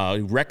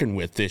reckoned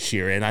with this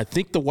year. And I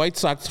think the White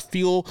Sox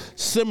feel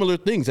similar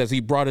things as he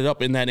brought it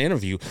up in that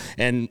interview.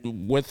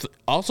 And with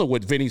also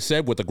what Vinny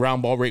said with the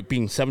ground ball rate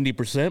being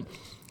 70%,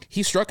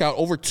 he struck out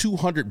over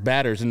 200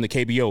 batters in the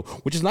KBO,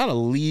 which is not a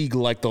league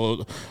like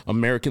the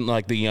American,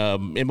 like the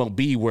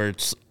MLB, where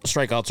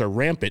strikeouts are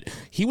rampant.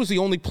 He was the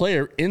only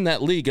player in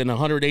that league in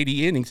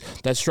 180 innings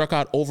that struck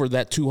out over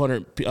that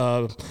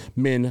 200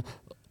 min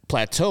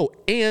plateau,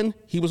 and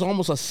he was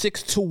almost a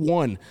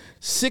 6-to-1,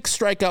 6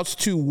 strikeouts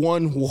to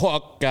 1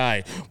 walk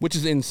guy, which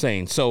is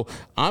insane. So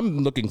I'm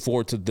looking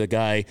forward to the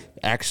guy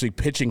actually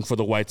pitching for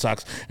the White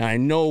Sox, and I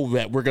know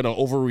that we're going to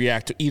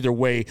overreact either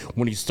way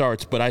when he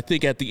starts, but I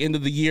think at the end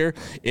of the year,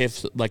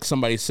 if, like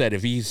somebody said,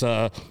 if he's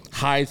a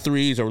high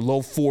 3s or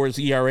low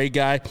 4s ERA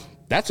guy,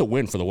 that's a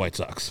win for the White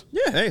Sox.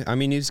 Yeah, hey, I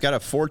mean, he's got a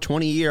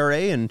 4.20 ERA,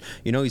 and,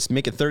 he's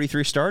making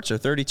 33 starts or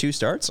 32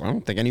 starts. I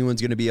don't think anyone's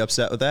going to be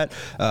upset with that.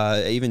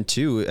 Even,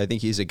 too, I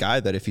think he's a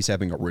guy that if he's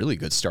having a really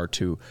good start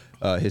to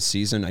his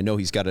season, I know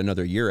he's got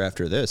another year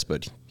after this,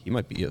 but he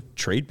might be a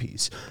trade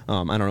piece. I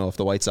don't know if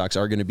the White Sox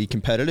are going to be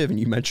competitive, and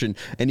you mentioned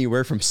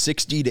anywhere from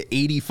 60 to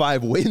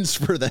 85 wins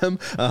for them.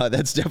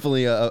 That's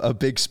definitely a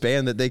big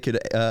span that they could,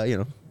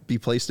 be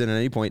placed in at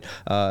any point.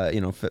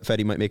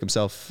 Fedde might make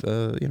himself,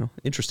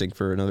 interesting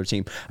for another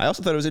team. I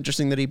also thought it was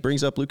interesting that he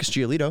brings up Lucas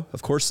Giolito.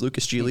 Of course,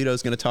 Lucas Giolito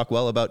is going to talk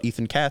well about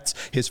Ethan Katz,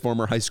 his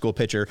former high school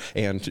pitcher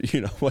and,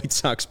 White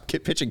Sox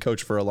pitching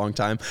coach for a long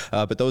time.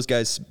 But those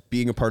guys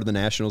being a part of the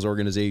Nationals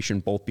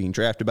organization, both being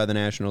drafted by the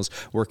Nationals,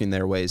 working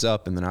their ways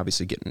up, and then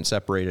obviously getting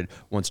separated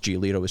once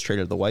Giolito was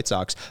traded to the White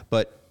Sox.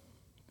 But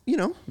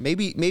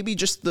maybe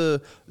just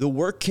the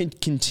work can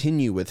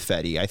continue with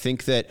Fedde. I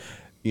think that,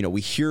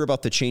 we hear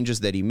about the changes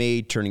that he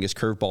made, turning his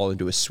curveball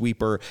into a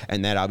sweeper,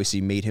 and that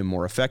obviously made him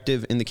more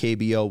effective in the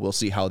KBO. We'll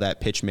see how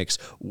that pitch mix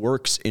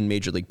works in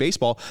Major League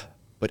Baseball.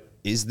 But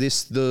is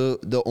this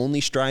the only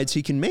strides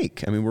he can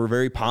make? I mean, we're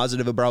very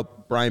positive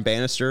about Brian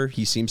Bannister.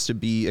 He seems to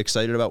be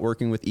excited about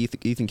working with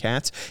Ethan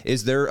Katz.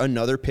 Is there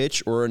another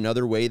pitch or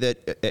another way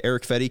that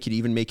Erick Fedde could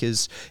even make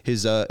his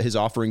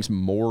offerings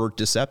more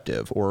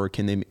deceptive, or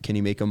can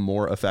he make them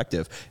more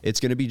effective? It's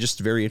going to be just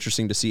very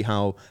interesting to see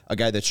how a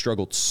guy that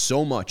struggled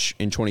so much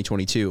in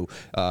 2022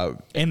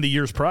 and the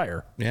years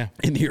prior,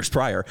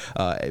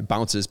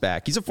 bounces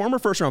back. He's a former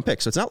first-round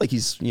pick, so it's not like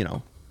he's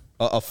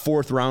a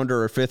 4th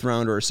rounder or 5th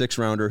rounder or 6th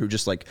rounder who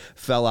just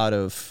fell out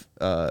of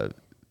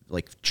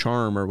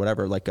charm or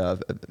whatever,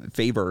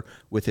 favor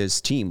with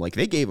his team.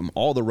 They gave him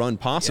all the run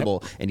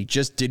possible, and he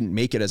just didn't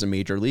make it as a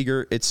major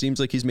leaguer. It seems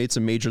like he's made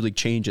some major league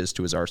changes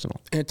to his arsenal.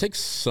 And it takes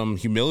some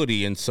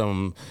humility and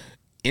some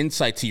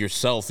insight to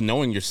yourself,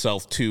 knowing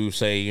yourself, to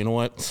say, you know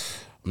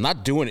what, I'm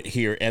not doing it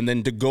here, and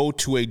then to go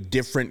to a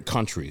different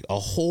country, a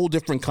whole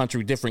different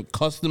country, different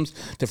customs,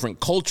 different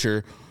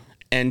culture,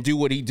 and do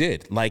what he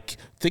did.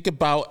 Think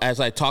about, as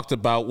I talked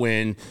about,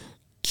 when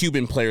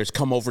Cuban players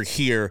come over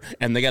here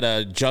and they got to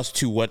adjust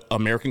to what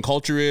American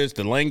culture is,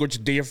 the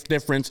language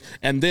difference,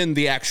 and then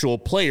the actual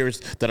players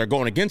that are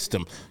going against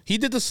them. He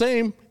did the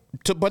same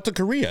but to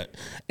Korea.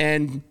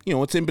 And,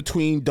 it's in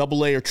between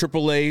AA or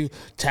AAA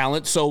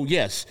talent. So,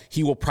 yes,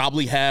 he will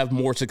probably have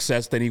more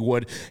success than he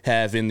would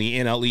have in the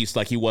NL East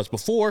like he was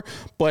before.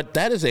 But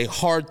that is a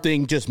hard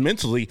thing just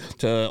mentally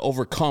to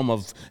overcome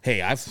of,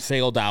 hey, I've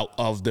failed out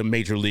of the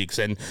major leagues.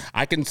 And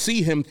I can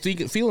see him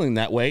feeling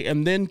that way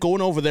and then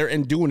going over there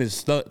and doing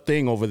his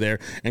thing over there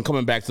and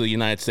coming back to the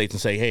United States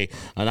and say, hey,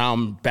 now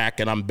I'm back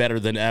and I'm better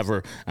than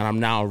ever. And I'm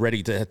now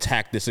ready to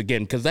attack this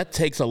again. Because that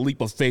takes a leap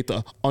of faith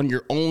on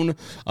your own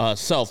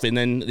self. And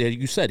then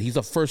you said he's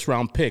a 1st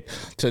round pick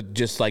to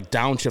just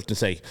downshift and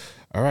say,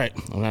 all right,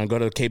 I'm going to go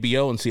to the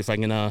KBO and see if I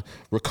can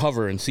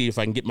recover and see if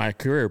I can get my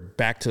career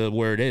back to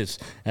where it is.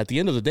 At the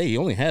end of the day, he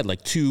only had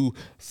like 2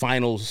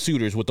 final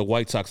suitors with the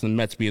White Sox and the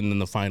Mets being in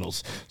the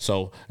finals.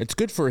 So it's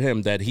good for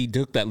him that he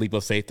took that leap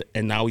of faith,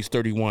 and now he's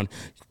 31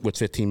 with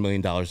 $15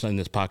 million in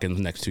his pocket in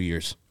the next 2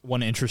 years.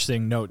 One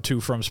interesting note,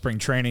 too, from spring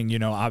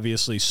training,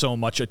 obviously so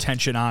much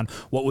attention on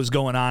what was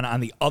going on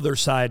the other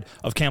side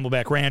of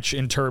Camelback Ranch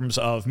in terms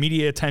of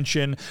media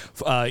attention,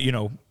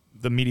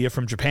 the media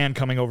from Japan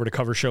coming over to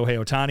cover Shohei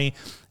Ohtani.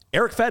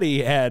 Erick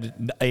Fedde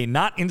had a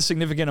not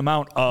insignificant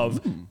amount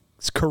of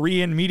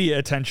Korean media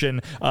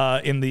attention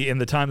in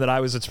the time that I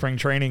was at spring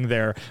training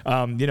there.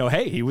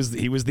 Hey, he was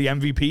the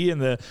MVP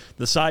and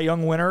the Cy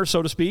Young winner,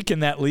 so to speak, in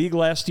that league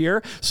last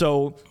year.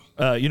 So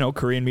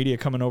Korean media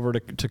coming over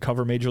to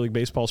cover Major League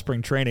Baseball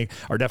spring training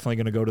are definitely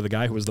going to go to the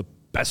guy who was the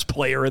best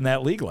player in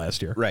that league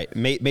last year. Right.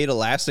 Made a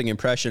lasting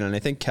impression. And I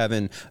think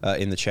Kevin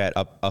in the chat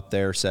up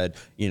there said,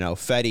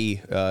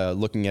 Fedde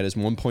looking at his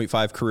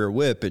 1.5 career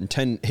whip and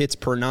 10 hits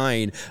per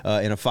 9 in a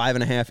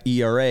 5.5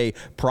 ERA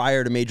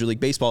prior to Major League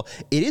Baseball.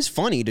 It is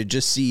funny to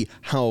just see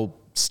how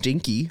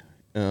stinky,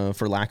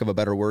 for lack of a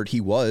better word,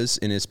 he was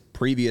in his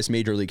previous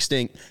Major League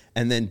stint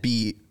and then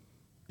be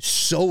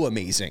so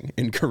amazing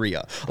in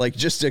Korea, like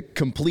just a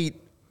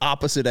complete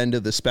opposite end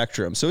of the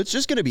spectrum. So it's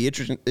just going to be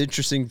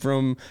interesting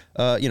from,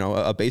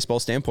 a baseball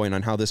standpoint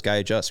on how this guy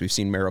adjusts. We've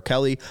seen Merrill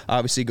Kelly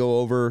obviously go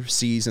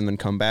overseas and then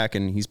come back,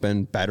 and he's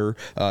been better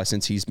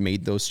since he's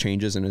made those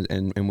changes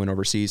and went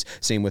overseas.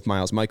 Same with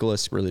Miles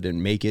Michaelis, really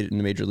didn't make it in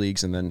the major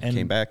leagues and then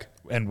came back.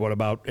 And what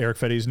about Erick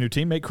Fedde's new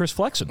teammate, Chris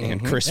Flexen?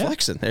 And Chris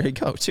Flexen, there you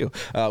go too.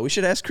 We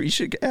should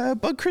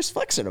bug Chris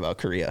Flexen about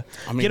Korea.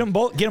 I mean, get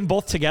them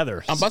both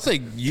together. I'm about to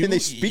say,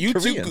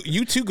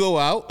 you two go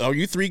out, or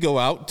you 3 go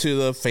out to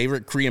the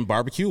favorite Korean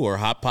barbecue or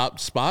hot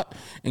pot spot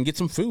and get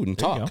some food and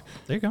talk.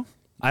 There you go.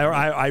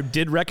 I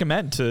did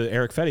recommend to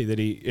Erick Fedde that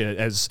he,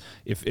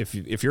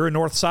 if you're a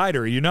North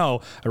Sider, I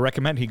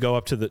recommend he go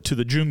up to the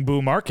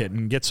Jungbu Market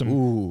and get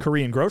some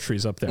Korean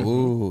groceries up there.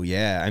 Ooh,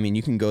 yeah. I mean,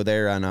 you can go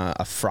there on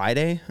a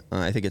Friday.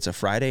 I think it's a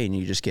Friday, and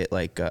you just get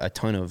like a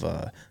ton of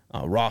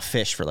raw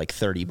fish for like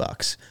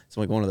 $30. It's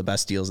like one of the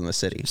best deals in the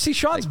city. See,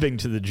 Sean's big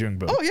to the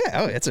Jungbu. Oh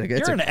yeah,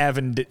 you're an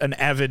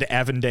avid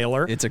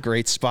Avendaler. It's a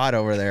great spot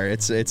over there.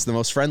 It's the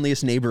most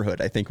friendliest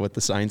neighborhood, I think, what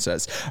the sign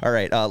says. All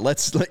right,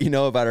 let's let you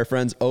know about our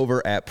friends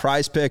over at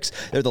Prize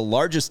Picks. They're the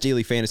largest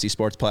daily fantasy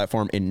sports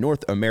platform in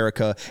North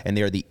America, and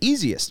they are the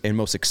easiest and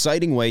most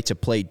exciting way to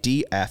play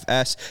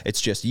DFS. It's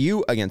just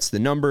you against the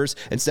numbers.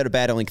 Instead of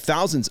battling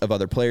thousands of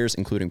other players,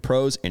 including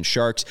pros and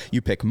sharks,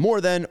 you pick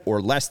more than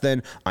or less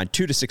than on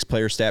 2 to 6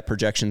 player stat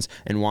projections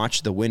and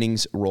watch the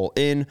winnings roll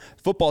in.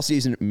 Football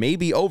season may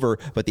be over,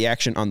 but the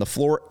action on the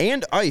floor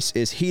and ice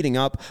is heating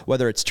up.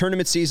 Whether it's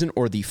tournament season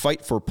or the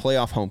fight for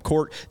playoff home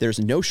court, there's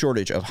no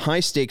shortage of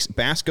high-stakes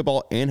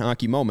basketball and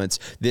hockey moments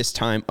this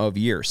time of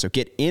year. So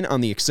get in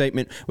on the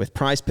excitement with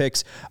Prize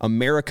Picks,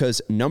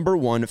 America's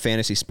 #1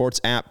 fantasy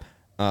sports app.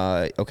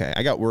 Okay,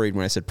 I got worried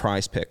when I said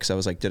Prize Picks. I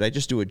was like, did I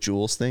just do a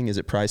Jules thing? Is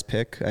it Prize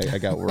Pick? I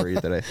got worried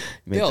that I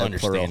made that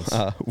plural.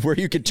 Where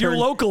you could turn... You're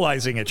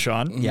localizing it,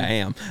 Sean. Yeah, I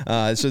am.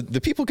 So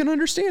the people can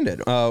understand it.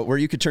 Where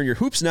you could turn your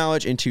hoops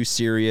knowledge into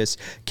serious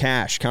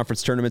cash.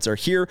 Conference tournaments are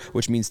here,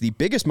 which means the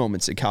biggest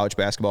moments in college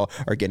basketball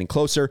are getting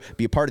closer.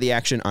 Be a part of the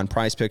action on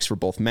Prize Picks for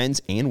both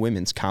men's and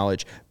women's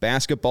college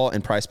basketball.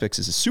 And Prize Picks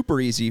is super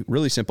easy,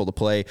 really simple to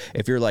play.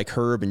 If you're like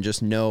Herb and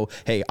just know,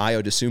 hey,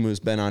 Ayo Dosunmu's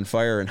been on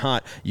fire and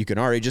hot, you can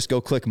already just go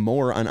click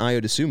more on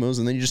Ayo Dosunmu's,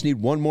 and then you just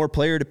need one more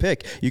player to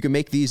pick. You can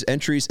make these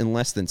entries in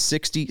less than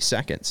 60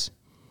 seconds.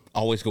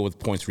 Always go with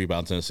points,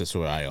 rebounds, and assists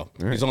with Ayo.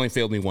 Right. He's only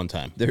failed me one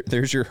time.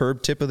 There's your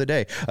Herb tip of the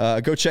day.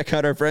 Go check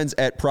out our friends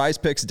at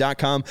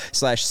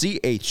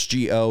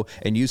prizepicks.com/CHGO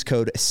and use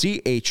code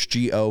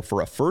CHGO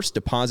for a first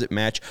deposit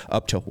match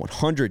up to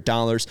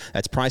 $100.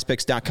 That's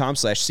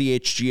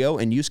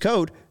prizepicks.com/CHGO and use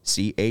code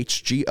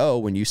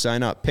CHGO when you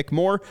sign up. Pick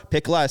more,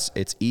 pick less.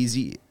 It's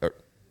easy.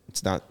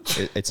 It's not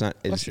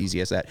as easy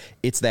as that.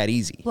 It's that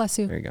easy. Bless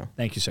you. There you go.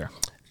 Thank you, sir.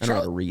 I don't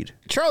know how to read.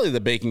 Charlie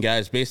the Bacon Guy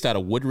is based out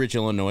of Woodridge,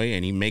 Illinois,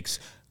 and he makes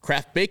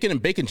craft bacon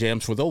and bacon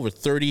jams with over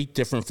 30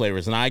 different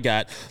flavors. And I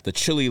got the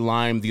chili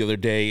lime the other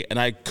day, and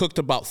I cooked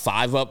about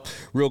 5 up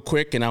real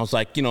quick. And I was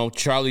like,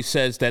 Charlie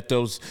says that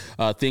those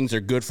things are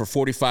good for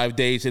 45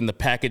 days in the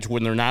package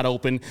when they're not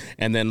open,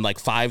 and then like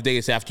 5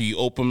 days after you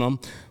open them.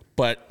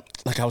 But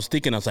like I was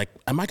like,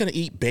 am I going to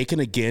eat bacon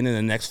again in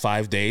the next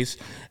 5 days?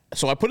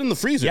 So I put it in the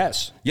freezer.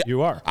 Yes,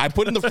 you are. I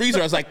put it in the freezer.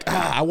 I was like,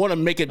 I want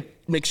to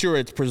make sure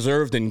it's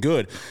preserved and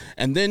good.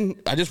 And then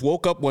I just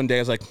woke up one day. I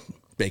was like,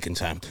 bacon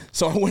time.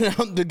 So I went out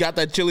and got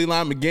that chili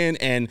lime again,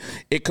 and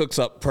it cooks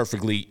up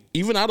perfectly,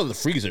 even out of the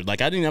freezer. Like,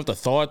 I didn't have to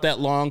thaw it that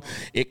long.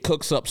 It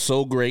cooks up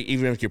so great,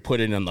 even if you put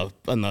it in the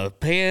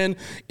pan,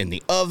 in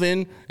the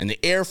oven, in the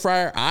air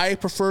fryer. I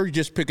prefer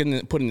just put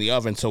in the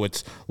oven so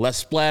it's less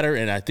splatter,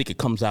 and I think it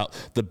comes out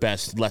the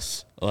best,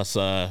 less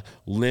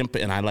limp,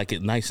 and I like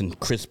it nice and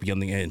crispy on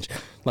the edge.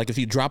 Like, if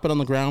you drop it on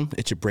the ground,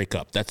 it should break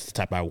up. That's the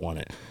type I want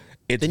it.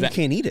 Then you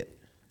can't eat it.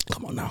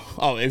 Come on now.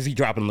 Oh, if you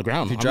drop it on the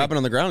ground. If you drop it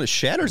on the ground, it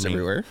shatters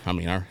everywhere.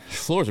 Our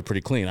floors are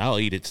pretty clean. I'll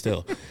eat it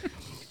still.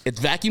 It's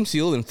vacuum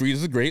sealed and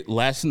freezes great.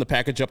 Lasts in the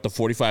package up to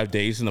 45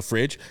 days in the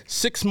fridge,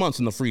 6 months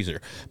in the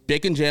freezer.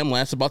 Bacon jam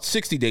lasts about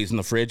 60 days in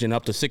the fridge and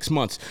up to 6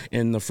 months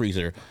in the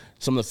freezer.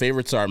 Some of the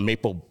favorites are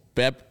maple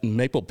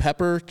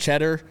pepper,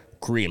 cheddar,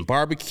 Korean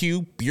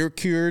barbecue, beer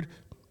cured.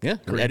 Yeah,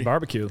 Korean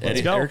barbecue.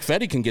 Let's go. Erick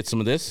Fedde can get some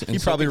of this. He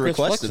probably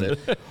requested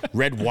it.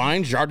 Red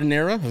wine,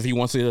 Jardinera, if he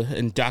wants to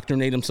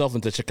indoctrinate himself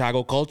into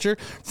Chicago culture.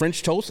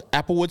 French toast,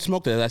 applewood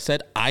smoked. As I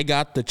said, I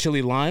got the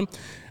chili lime.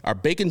 Our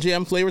bacon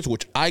jam flavors,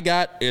 which I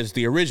got is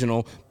the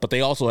original, but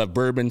they also have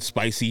bourbon,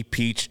 spicy,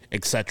 peach,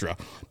 etc.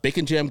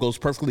 Bacon jam goes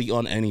perfectly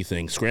on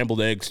anything. Scrambled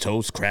eggs,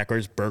 toast,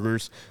 crackers,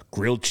 burgers,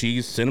 grilled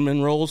cheese,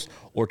 cinnamon rolls,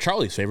 or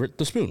Charlie's favorite,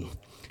 the spoon.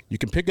 You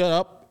can pick it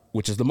up,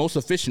 which is the most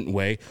efficient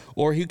way,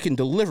 or he can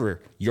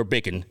deliver your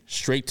bacon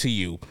straight to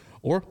you,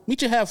 or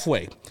meet you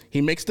halfway. He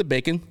makes the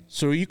bacon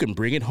so you can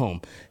bring it home.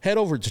 Head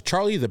over to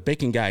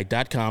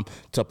charliethebaconguy.com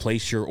to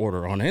place your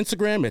order. On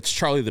Instagram, it's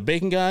Charlie the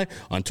Bacon Guy.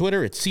 On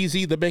Twitter, it's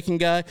CZ the Bacon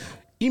Guy.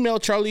 Email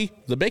Charlie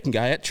the Bacon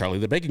Guy at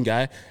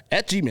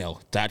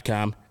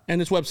charliethebaconguy@gmail.com, and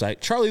his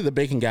website,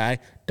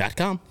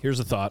 charliethebaconguy.com. Here's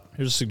a thought.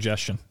 Here's a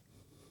suggestion.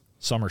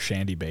 Summer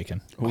shandy bacon.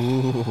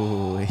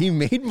 Ooh, he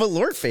made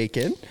Malort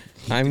bacon.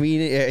 I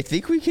mean, I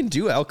think we can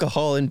do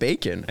alcohol and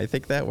bacon. I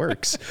think that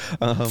works.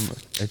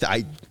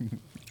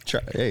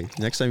 Hey,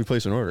 next time you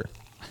place an order,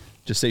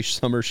 just say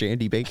summer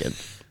shandy bacon.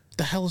 What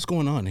the hell is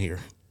going on here?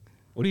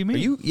 What do you mean? Are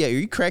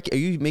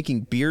you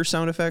making beer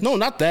sound effects? No,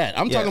 not that.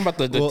 I'm talking about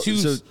the two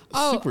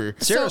super.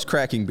 Sarah's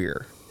cracking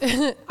beer.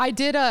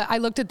 I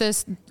looked at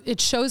this. It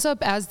shows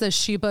up as the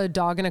Shiba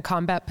dog in a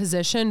combat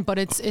position, but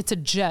it's a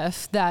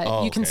GIF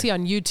that you can see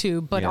on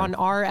YouTube. But on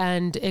our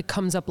end, it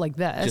comes up like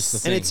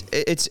this. And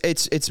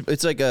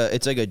it's like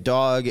a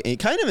dog, and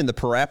kind of in the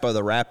Parappa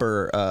the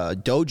Rapper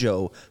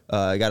dojo.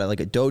 I got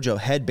like a dojo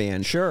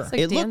headband. Sure, it's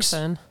like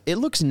dancing. It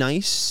looks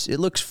nice. It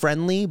looks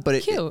friendly,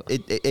 but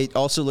it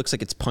also looks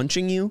like it's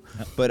punching you.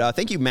 Yep. But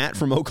thank you, Matt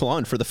from Oak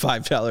Lawn, for the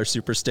 $5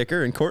 super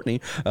sticker, and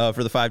Courtney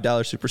for the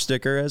 $5 super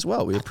sticker as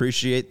well. We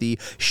appreciate the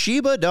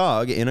Shiba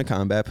dog in a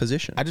combat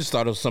position. I just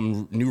thought of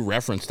some new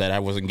reference that I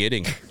wasn't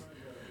getting.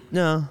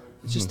 No,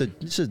 it's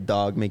just a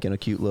dog making a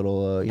cute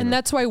little. And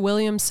that's why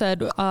William said,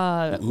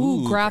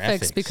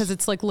 graphics, because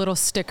it's like little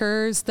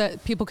stickers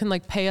that people can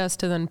like pay us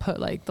to then put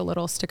like the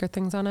little sticker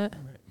things on it.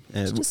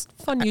 It's just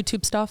fun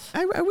YouTube stuff.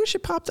 I wish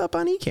it popped up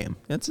on eCam.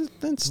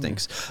 That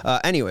stinks.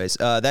 Anyways,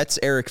 that's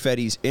Erick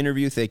Fedde's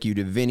interview. Thank you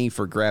to Vinny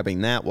for grabbing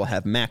that. We'll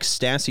have Max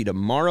Stassi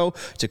tomorrow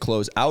to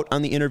close out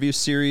on the interview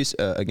series.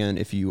 Again,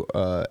 if you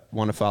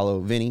want to follow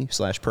Vinny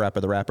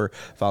 /Parappa the Rapper,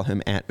 follow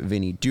him at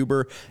Vinny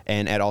Duber,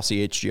 and at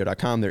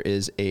allchgo.com there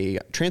is a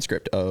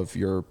transcript of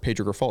your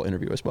Pedro Grifol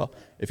interview as well,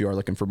 if you are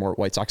looking for more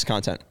White Sox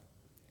content.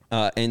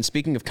 And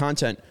speaking of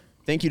content,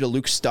 thank you to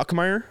Luke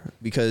Stuckmeyer,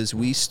 because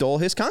we stole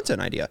his content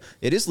idea.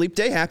 It is Leap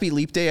Day. Happy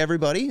Leap Day,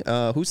 everybody.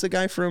 Who's the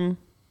guy from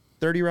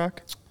 30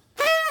 Rock?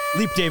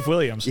 Leap Dave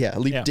Williams. Yeah,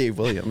 Leap Dave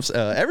Williams.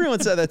 Everyone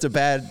said that's a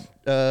bad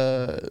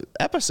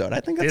episode.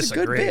 I think that's a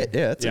good bit.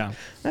 Yeah,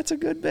 that's a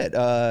good bit.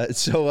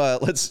 So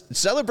let's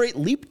celebrate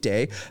Leap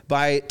Day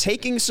by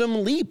taking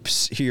some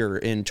leaps here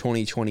in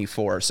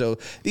 2024. So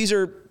these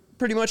are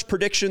pretty much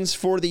predictions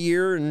for the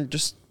year and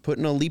just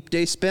putting a Leap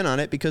Day spin on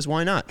it, because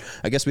why not?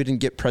 I guess we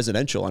didn't get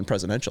presidential on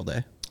Presidential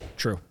Day.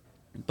 True.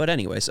 But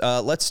anyways,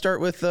 let's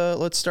start with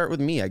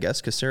me, I guess,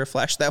 because Sarah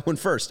flashed that one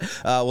first.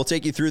 We'll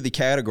take you through the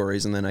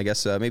categories, and then I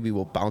guess maybe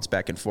we'll bounce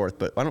back and forth.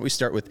 But why don't we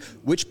start with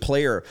which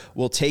player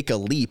will take a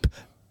leap?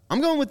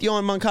 I'm going with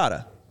Yoan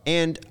Moncada.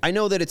 And I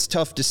know that it's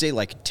tough to say,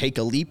 like, take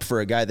a leap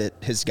for a guy that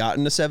has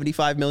gotten a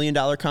 $75 million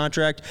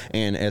contract,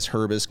 and as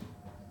Herb has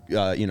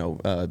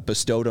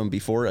bestowed him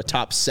before, a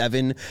top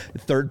 7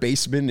 third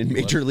baseman in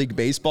Major League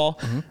Baseball.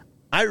 Mm-hmm.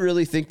 I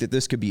really think that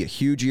this could be a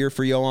huge year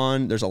for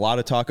Yoan. There's a lot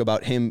of talk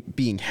about him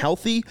being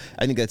healthy.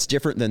 I think that's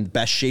different than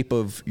best shape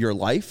of your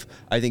life.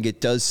 I think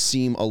it does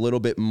seem a little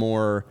bit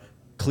more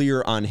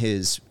clear on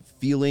his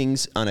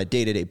feelings on a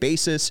day-to-day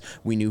basis.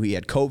 We knew he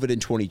had COVID in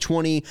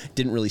 2020.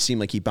 Didn't really seem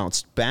like he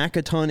bounced back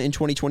a ton in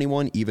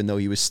 2021, even though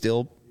he was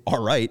still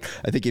all right.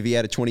 I think if he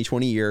had a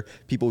 2020 year,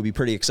 people would be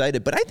pretty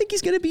excited, but I think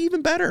he's going to be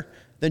even better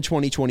than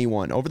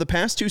 2021. Over the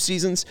past 2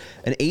 seasons,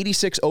 an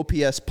 86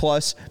 OPS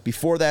plus.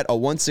 Before that, a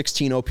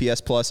 116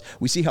 OPS plus.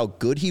 We see how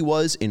good he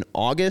was in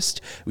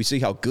August. We see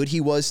how good he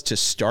was to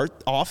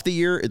start off the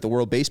year at the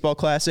World Baseball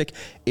Classic.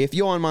 If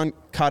Yoan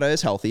Moncada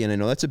is healthy, and I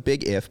know that's a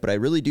big if, but I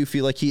really do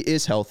feel like he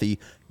is healthy,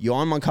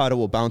 Yoan Moncada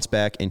will bounce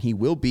back, and he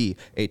will be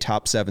a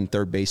top 7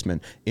 third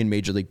baseman in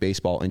Major League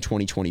Baseball in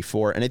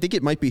 2024. And I think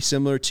it might be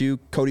similar to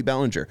Cody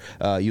Bellinger.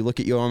 You look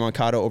at Yoan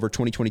Moncada over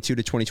 2022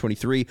 to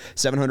 2023,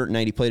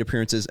 790 plate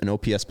appearances, an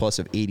OPS plus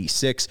of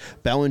 86.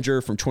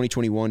 Bellinger from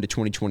 2021 to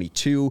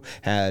 2022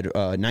 had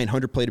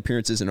 900 plate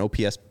appearances, an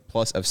OPS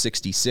plus of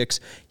 66.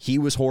 He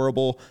was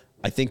horrible.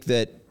 I think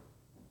that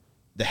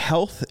the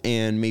health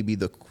and maybe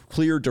the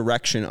clear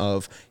direction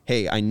of,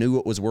 hey, I knew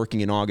what was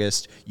working in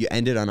August. You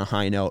ended on a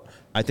high note.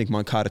 I think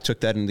Moncada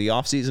took that into the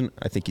offseason.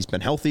 I think he's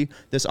been healthy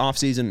this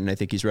offseason, and I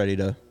think he's ready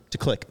to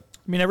click.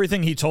 I mean,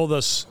 everything he told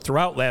us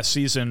throughout last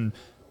season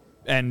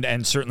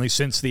and certainly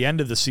since the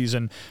end of the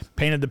season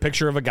painted the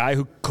picture of a guy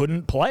who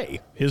couldn't play.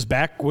 His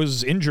back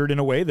was injured in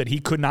a way that he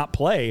could not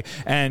play.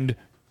 And,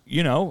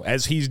 you know,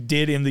 as he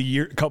did in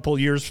the couple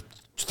years,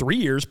 3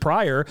 years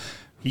prior,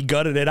 he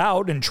gutted it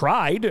out and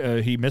tried.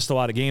 He missed a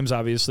lot of games,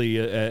 obviously,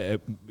 at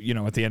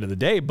the end of the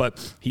day,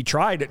 but he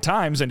tried at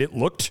times, and it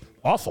looked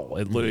awful.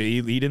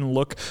 He didn't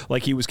look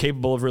like he was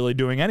capable of really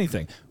doing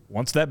anything.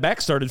 Once that back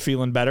started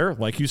feeling better,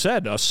 like you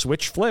said, a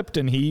switch flipped,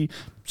 and he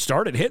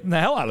started hitting the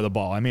hell out of the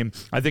ball. I mean,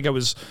 I think I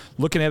was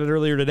looking at it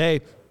earlier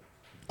today.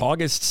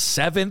 August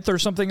 7th or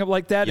something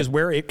like that is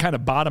where it kind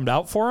of bottomed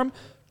out for him.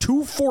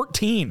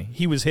 214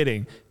 he was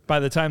hitting by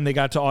the time they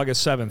got to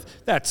August 7th.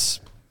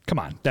 Come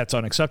on, that's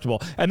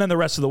unacceptable. And then the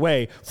rest of the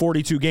way,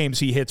 42 games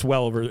he hits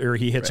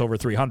over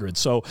 300.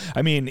 So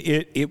I mean,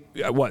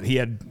 he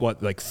had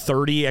like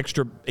 30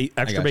 extra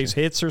base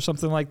hits or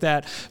something like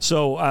that.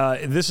 So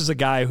this is a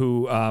guy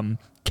who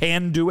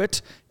can do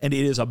it, and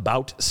it is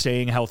about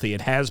staying healthy.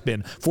 It has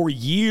been for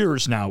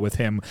years now with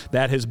him.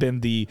 That has been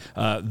the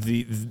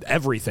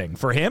everything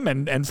for him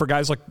and for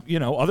guys like, you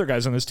know, other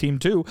guys on this team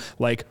too.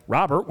 Like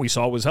Robert, we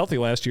saw was healthy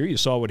last year. You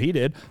saw what he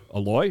did.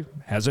 Eloy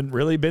hasn't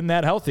really been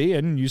that healthy,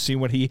 and you see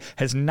what he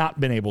has not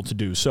been able to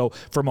do. So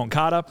for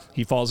Moncada,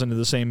 he falls into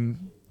the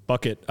same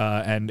bucket,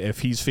 and if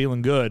he's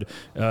feeling good,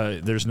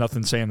 there's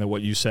nothing saying that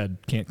what you said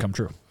can't come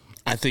true.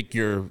 I think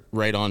you're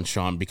right on,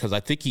 Sean, because I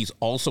think he's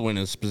also in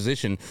his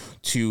position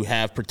to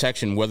have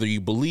protection, whether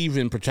you believe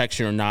in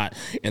protection or not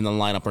in the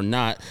lineup or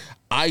not.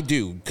 I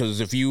do,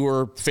 because if you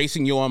were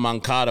facing Yoan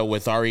Moncada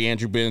with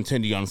Andrew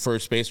Benintendi on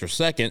first base or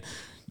second,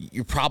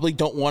 you probably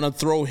don't want to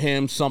throw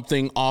him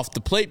something off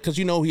the plate because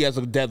you know he has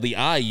a deadly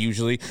eye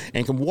usually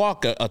and can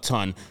walk a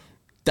ton.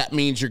 That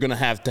means you're going to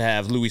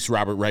have Luis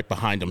Robert right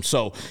behind him.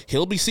 So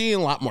he'll be seeing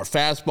a lot more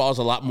fastballs,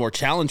 a lot more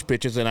challenge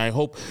pitches, and I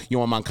hope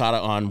Yoan Moncada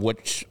on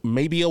which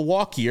may be a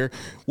walk year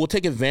will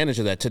take advantage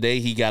of that. Today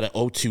he got an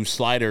 0-2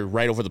 slider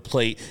right over the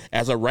plate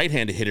as a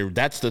right-handed hitter.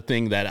 That's the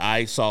thing that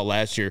I saw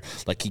last year.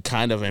 Like he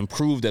kind of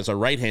improved as a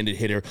right-handed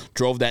hitter,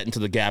 drove that into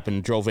the gap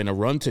and drove in a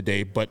run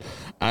today. But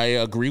I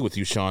agree with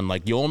you, Sean.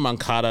 Like Yoan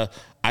Moncada,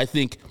 I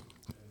think,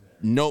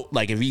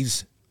 if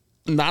he's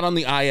not on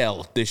the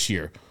IL this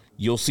year,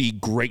 you'll see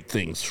great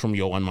things from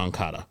Yoan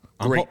Moncada.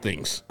 Great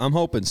things. I'm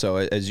hoping so.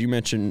 As you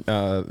mentioned,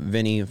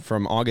 Vinny,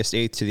 from August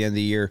 8th to the end of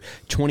the year,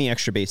 20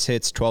 extra base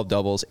hits, 12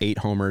 doubles, 8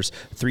 homers,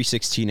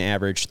 316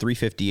 average,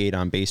 358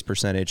 on base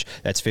percentage.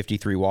 That's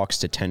 53 walks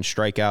to 10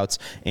 strikeouts.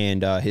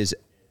 And his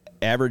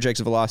average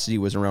exit velocity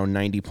was around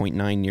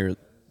 90.9 near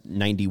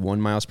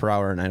 91 miles per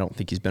hour, and I don't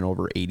think he's been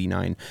over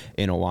 89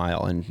 in a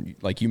while. And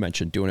like you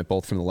mentioned, doing it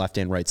both from the left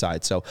and right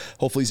side. So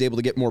hopefully he's able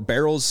to get more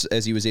barrels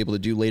as he was able to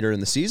do later in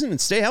the season and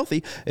stay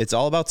healthy. It's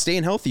all about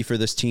staying healthy for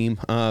this team.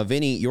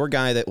 Vinny, your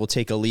guy that will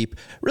take a leap,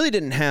 really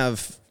didn't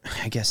have,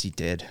 I guess he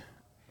did.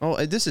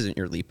 Oh, this isn't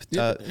your leap.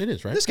 It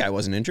is, right? This guy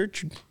wasn't injured.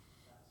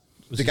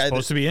 Was he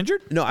supposed to be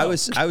injured? No, I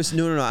was going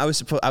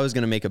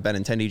to make a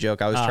Benintendi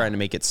joke. I was trying to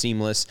make it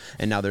seamless,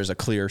 and now there's a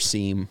clear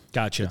seam.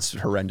 Gotcha. It's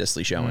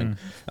horrendously showing.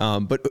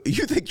 But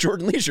you think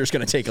Jordan Leisure is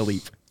going to take a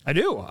leap? I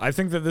do. I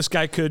think that this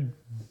guy could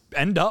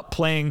end up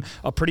playing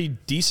a pretty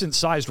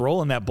decent-sized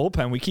role in that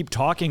bullpen. We keep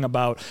talking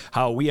about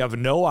how we have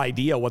no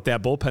idea what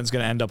that bullpen is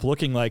going to end up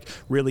looking like,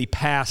 really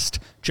past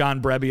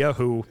John Brebbia,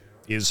 who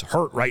is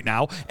hurt right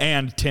now,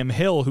 and Tim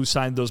Hill, who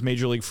signed those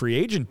major league free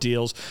agent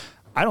deals.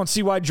 I don't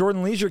see why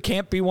Jordan Leisure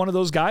can't be one of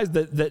those guys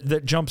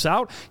that jumps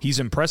out. He's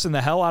impressing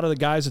the hell out of the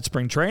guys at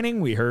spring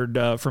training. We heard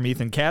from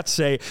Ethan Katz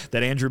say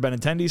that Andrew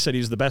Benintendi said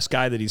he's the best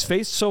guy that he's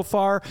faced so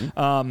far.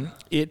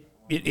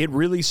 It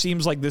really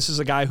seems like this is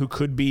a guy who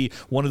could be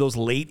one of those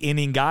late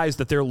inning guys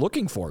that they're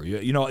looking for.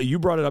 You know, you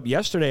brought it up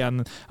yesterday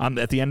on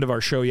at the end of our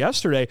show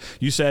yesterday.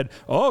 You said,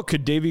 "Oh,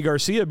 could Davy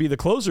Garcia be the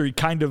closer?"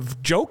 Kind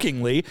of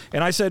jokingly,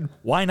 and I said,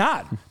 "Why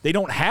not? They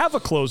don't have a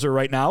closer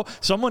right now.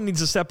 Someone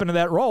needs to step into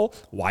that role.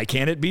 Why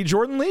can't it be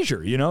Jordan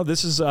Leisure?" You know,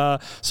 this is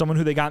someone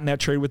who they got in that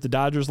trade with the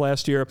Dodgers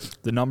last year.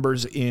 The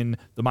numbers in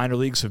the minor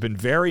leagues have been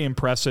very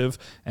impressive,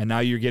 and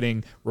now you're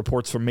getting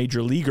reports from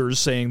major leaguers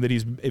saying that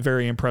he's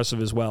very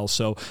impressive as well.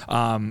 So.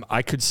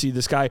 I could see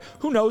this guy.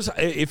 Who knows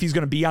if he's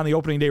going to be on the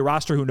opening day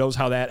roster? Who knows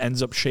how that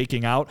ends up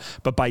shaking out?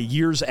 But by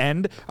year's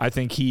end, I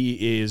think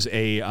he is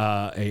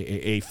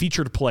a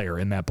featured player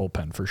in that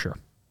bullpen for sure.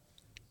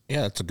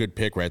 Yeah, that's a good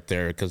pick right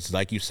there because,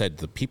 like you said,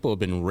 the people have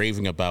been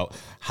raving about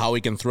how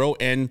he can throw.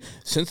 And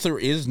since there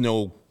is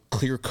no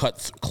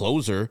clear-cut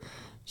closer,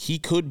 he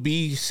could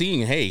be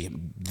seeing, hey,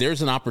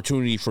 there's an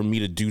opportunity for me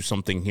to do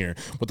something here.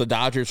 With the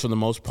Dodgers, for the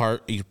most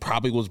part, he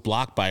probably was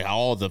blocked by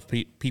all the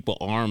people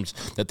arms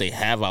that they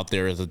have out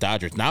there as the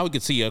Dodgers. Now we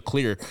can see a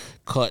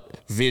clear-cut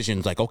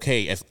vision. Like,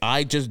 okay, if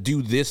I just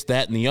do this,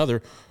 that, and the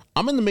other,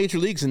 I'm in the major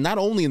leagues, and not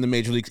only in the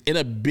major leagues, in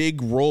a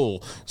big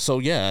role. So,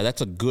 yeah,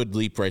 that's a good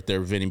leap right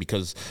there, Vinny,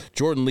 because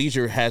Jordan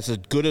Leisure has as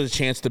good a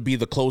chance to be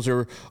the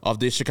closer of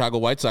this Chicago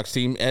White Sox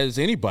team as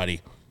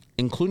anybody,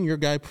 including your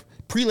guy,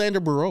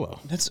 Prelander Baroa.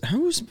 That's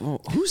whose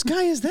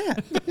guy is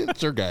that?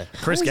 It's your guy.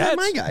 Chris Getz.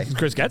 My guy.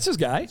 Chris Getz's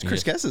guy. It's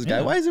Chris Getz's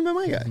guy. Why isn't it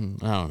my guy? I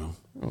don't know.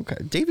 Okay.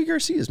 Davey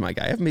Garcia is my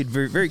guy. I've made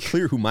very, very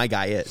clear who my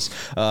guy is.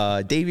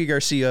 Davey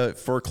Garcia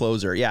for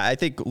closer. Yeah, I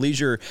think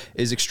Leisure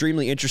is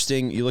extremely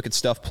interesting. You look at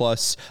Stuff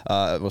Plus,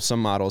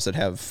 some models that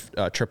have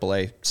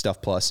AAA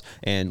Stuff Plus,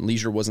 and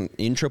Leisure wasn't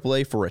in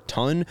AAA for a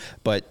ton,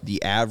 but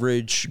the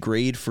average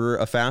grade for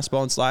a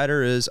fastball and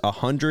slider is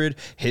 100.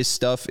 His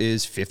stuff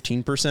is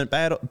 15%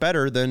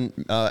 better than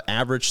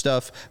average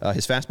stuff.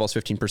 His fastball is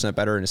 15%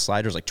 better, and his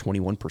slider is like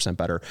 21%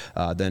 better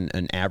than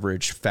an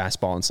average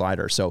fastball and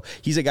slider. So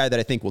he's a guy that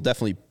I think will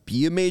definitely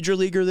be a major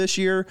leaguer this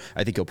year.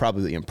 I think he'll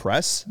probably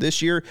impress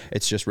this year.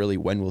 It's just really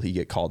when will he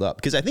get called up?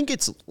 Because I think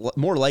it's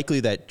more likely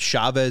that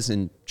Chavez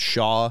and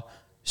Shaw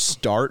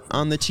start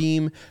on the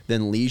team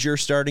than Leisure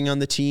starting on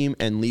the team,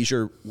 and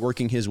Leisure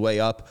working his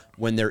way up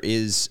when there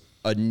is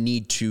a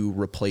need to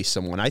replace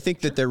someone. I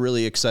think that they're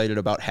really excited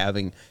about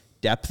having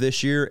depth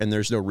this year, and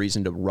there's no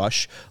reason to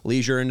rush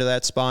Leisure into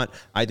that spot.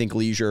 I think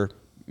Leisure,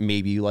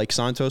 maybe like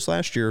Santos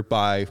last year,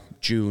 by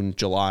June,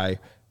 July,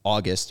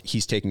 August,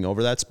 he's taking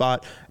over that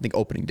spot. I think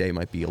opening day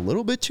might be a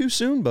little bit too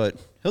soon, but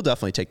he'll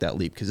definitely take that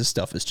leap because this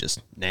stuff is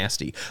just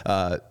nasty.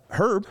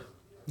 Herb.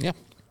 Yeah.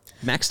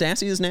 Max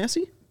Stassi is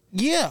nasty?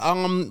 Yeah,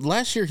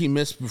 last year he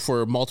missed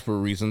for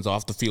multiple reasons,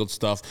 off the field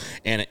stuff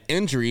and an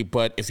injury.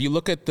 But if you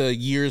look at the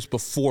years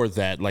before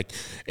that, like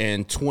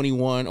in 20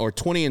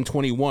 and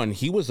 21,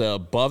 he was a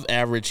above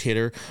average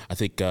hitter. I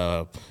think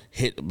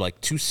hit like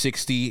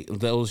 260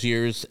 those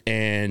years,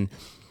 and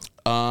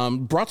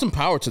brought some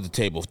power to the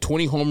table.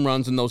 20 home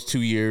runs in those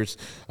 2 years,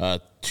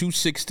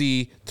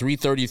 260,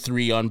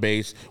 333 on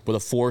base with a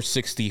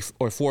 460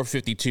 or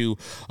 452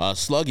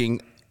 slugging.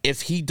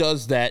 If he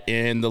does that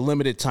in the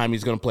limited time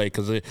he's going to play,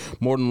 because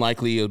more than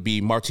likely it'll be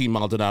Martin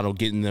Maldonado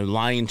getting the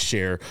lion's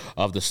share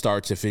of the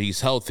starts if he's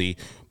healthy.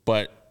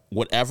 But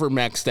whatever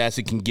Max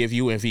Stassi can give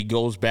you, if he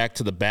goes back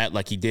to the bat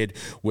like he did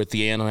with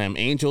the Anaheim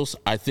Angels,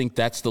 I think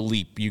that's the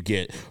leap you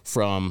get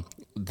from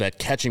that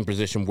catching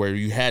position where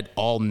you had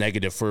all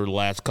negative for the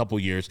last couple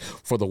years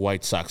for the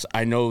White Sox.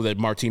 I know that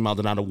Martin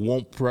Maldonado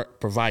won't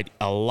provide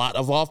a lot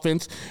of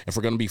offense. If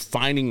we're going to be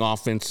finding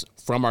offense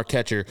from our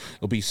catcher,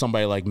 it'll be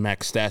somebody like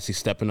Max Stassi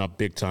stepping up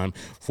big time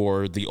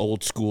for the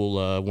old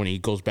school, when he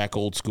goes back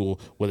old school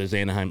with his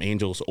Anaheim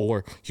Angels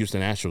or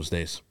Houston Astros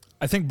days.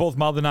 I think both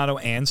Maldonado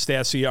and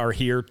Stassi are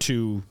here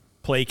to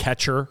play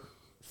catcher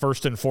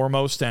first and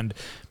foremost, and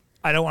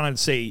I don't want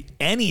to say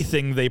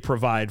anything they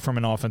provide from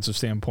an offensive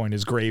standpoint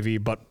is gravy,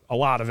 but a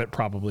lot of it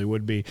probably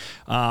would be.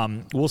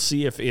 We'll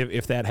see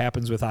if that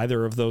happens with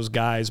either of those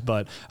guys,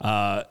 but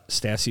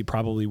Stassi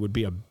probably would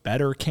be a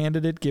better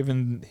candidate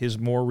given his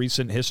more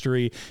recent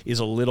history is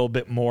a little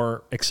bit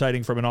more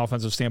exciting from an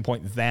offensive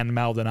standpoint than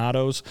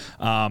Maldonado's.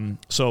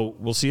 So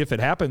we'll see if it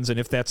happens, and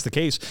if that's the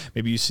case,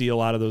 maybe you see a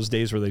lot of those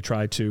days where they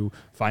try to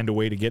find a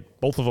way to get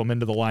both of them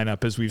into the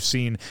lineup, as we've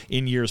seen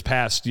in years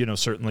past. You know,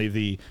 certainly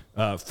the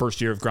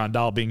first year of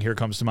Grandal being here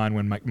comes to mind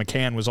when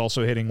McCann was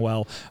also hitting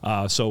well.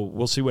 So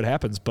we'll see what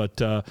happens.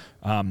 But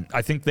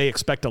I think they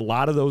expect a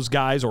lot of those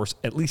guys, or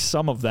at least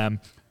some of them,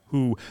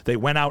 who they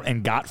went out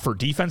and got for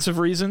defensive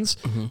reasons,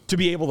 to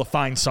be able to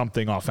find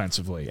something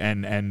offensively.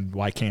 And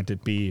why can't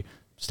it be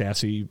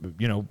Stassi,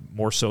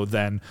 more so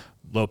than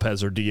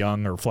Lopez or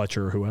DeYoung or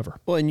Fletcher or whoever.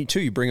 Well, and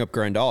you bring up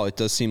Grandal. It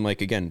does seem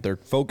like, again, they're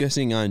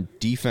focusing on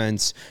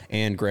defense,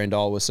 and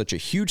Grandal was such a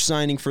huge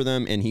signing for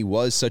them, and he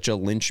was such a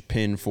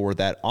linchpin for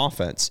that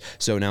offense.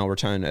 So now we're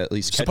trying to, at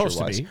least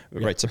catcher-wise.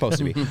 Right, supposed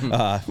to be.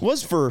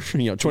 Was for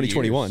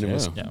 2021. It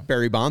was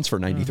Barry Bonds for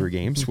 93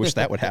 games. Wish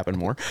that would happen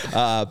more.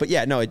 But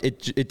yeah, no,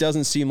 it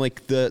doesn't seem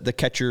like the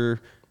catcher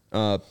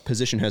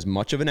position has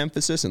much of an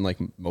emphasis, and like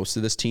most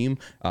of this team,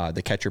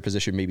 the catcher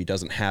position maybe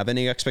doesn't have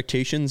any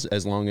expectations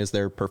as long as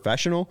they're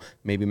professional.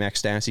 Maybe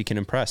Max Stassi can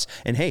impress.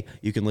 And hey,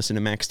 you can listen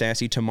to Max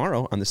Stassi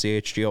tomorrow on the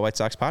CHGO White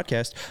Sox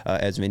podcast,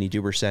 as Vinny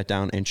Duber sat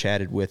down and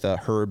chatted with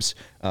Herb's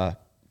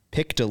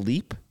Pick to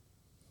Leap.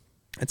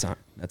 That's not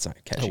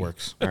catchy. That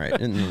works. All right. I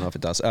don't know if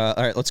it does. All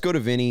right, let's go to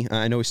Vinny.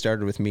 I know we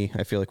started with me.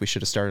 I feel like we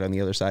should have started on the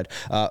other side.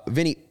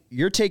 Vinny,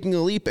 you're taking a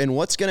leap, and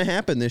what's going to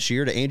happen this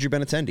year to Andrew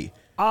Benintendi?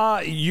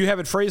 You have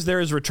it phrased there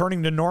as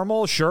returning to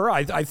normal. Sure.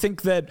 I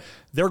think that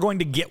they're going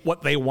to get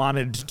what they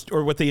wanted,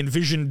 or what they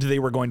envisioned they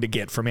were going to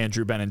get from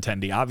Andrew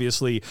Benintendi.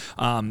 Obviously,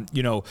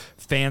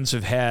 fans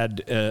have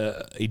had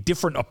a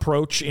different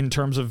approach in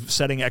terms of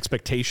setting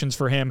expectations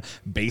for him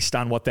based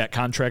on what that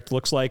contract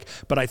looks like.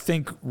 But I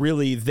think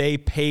really they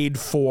paid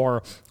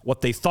for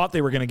what they thought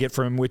they were going to get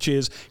from him, which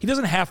is he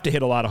doesn't have to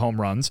hit a lot of home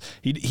runs.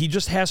 He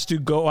just has to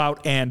go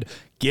out and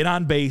get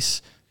on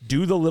base,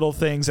 do the little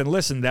things. And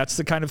listen, that's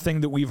the kind of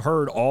thing that we've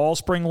heard all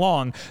spring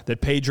long that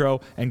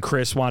Pedro and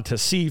Chris want to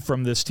see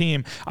from this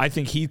team. I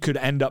think he could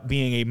end up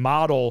being a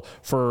model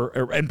for,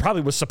 and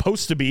probably was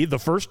supposed to be the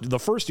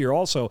first year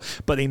also,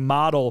 but a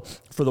model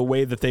for the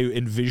way that they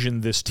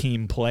envision this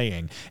team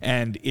playing.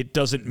 And it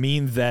doesn't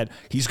mean that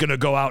he's going to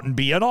go out and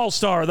be an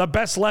all-star, the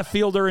best left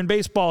fielder in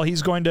baseball.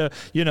 He's going to,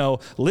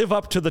 live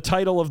up to the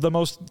title of the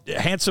most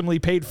handsomely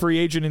paid free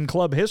agent in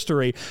club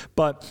history.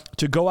 But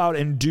to go out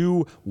and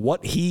do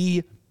what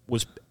he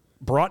was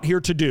brought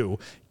here to do,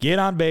 get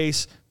on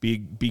base, be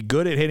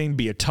good at hitting,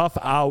 be a tough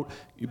out,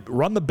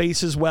 run the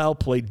bases well,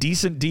 play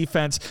decent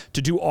defense,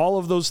 to do all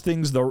of those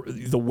things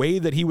the way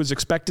that he was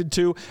expected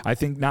to. I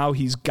think now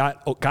he's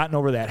gotten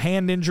over that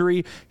hand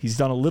injury. He's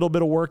done a little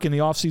bit of work in the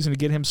offseason to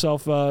get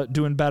himself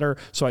doing better.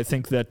 So I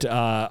think that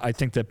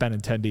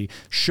Benintendi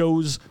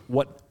shows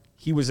what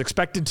he was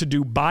expected to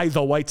do by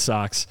the White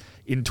Sox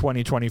in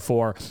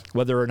 2024.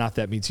 Whether or not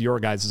that meets your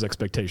guys'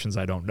 expectations,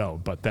 I don't know,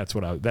 but that's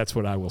what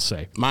I will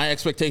say. My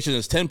expectation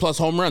is 10-plus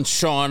home runs,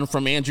 Sean,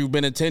 from Andrew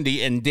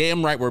Benintendi, and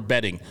damn right we're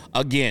betting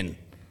again.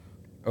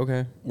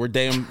 Okay. We're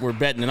betting,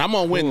 and I'm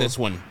going to win this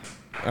one.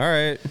 All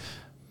right.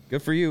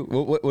 Good for you.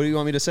 What do you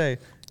want me to say?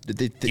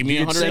 Give me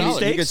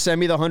 $100. You could send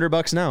me the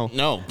 $100 now.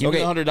 No, give me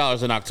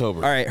 $100 in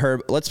October. All right,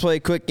 Herb, let's play a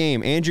quick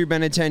game. Andrew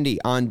Benintendi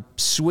on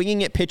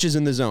swinging at pitches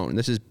in the zone.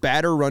 This is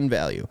batter run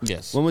value.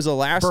 Yes. When was the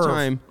last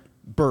time?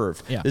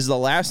 Burv. Yeah. This is the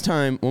last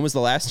time. When was the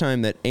last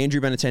time that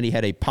Andrew Benintendi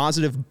had a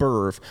positive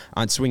burv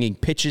on swinging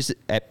at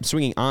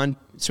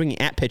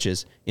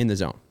pitches in the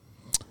zone?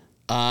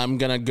 I'm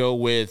gonna go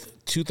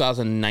with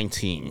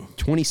 2019,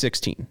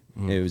 2016.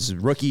 It was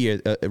rookie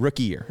year,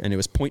 and it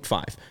was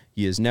 0.5.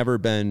 He has never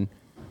been.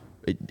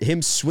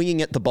 Him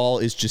swinging at the ball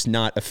is just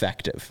not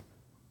effective.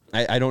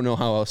 I don't know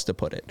how else to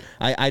put it.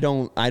 I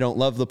don't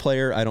love the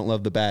player. I don't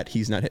love the bat.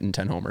 He's not hitting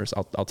 10 homers.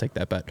 I'll take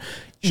that bet.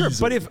 Sure,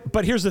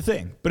 but here's the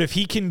thing. But if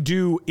he can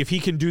do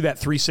that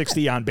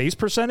 360 on base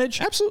percentage,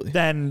 absolutely,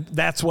 then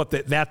that's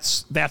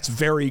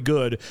very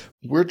good.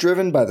 We're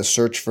driven by the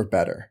search for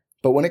better.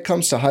 But when it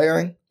comes to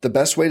hiring, the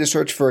best way to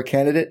search for a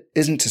candidate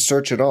isn't to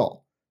search at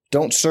all.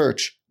 Don't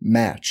search,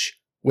 match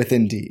with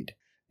Indeed.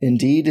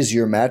 Indeed is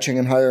your matching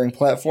and hiring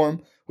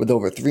platform with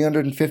over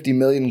 350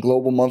 million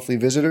global monthly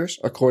visitors,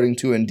 according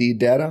to Indeed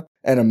data,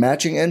 and a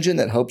matching engine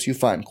that helps you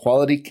find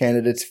quality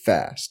candidates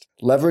fast.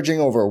 Leveraging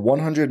over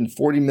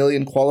 140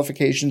 million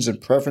qualifications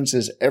and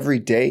preferences every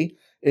day,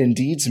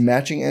 Indeed's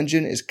matching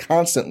engine is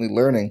constantly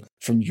learning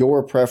from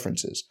your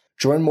preferences.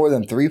 Join more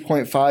than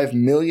 3.5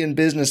 million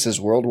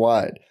businesses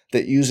worldwide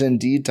that use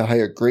Indeed to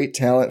hire great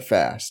talent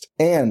fast.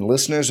 And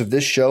listeners of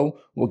this show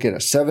will get a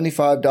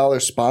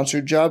 $75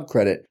 sponsored job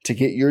credit to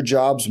get your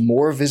jobs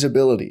more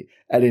visibility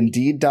at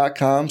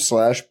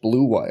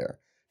Indeed.com/Blue Wire.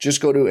 Just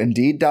go to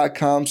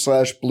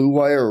Indeed.com/Blue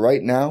Wire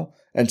right now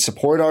and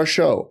support our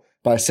show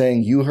by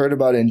saying you heard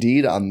about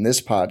Indeed on this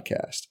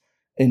podcast.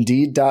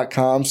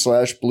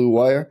 Indeed.com/Blue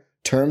Wire.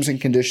 Terms and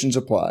conditions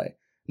apply.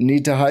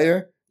 Need to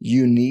hire?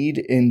 You need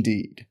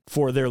Indeed.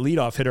 For their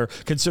leadoff hitter,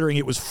 considering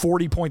it was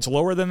 40 points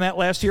lower than that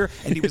last year,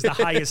 and he was the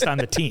highest on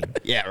the team.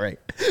 Yeah, right.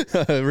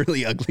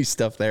 Really ugly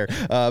stuff there.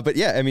 But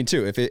yeah, I mean,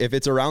 too, if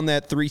it's around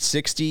that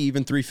 360,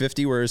 even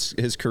 350, where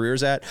his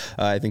career's at,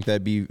 I think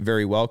that'd be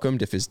very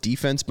welcomed. If his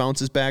defense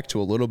bounces back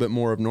to a little bit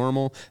more of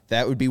normal,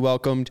 that would be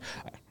welcomed.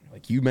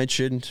 Like you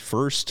mentioned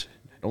first,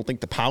 I don't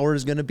think the power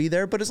is going to be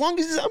there, but as long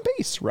as he's on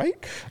base, right?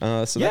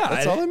 That's all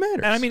that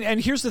matters. And I mean,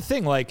 and here's the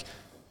thing, like,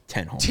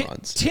 10 home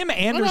runs.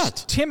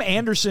 Tim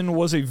Anderson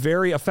was a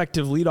very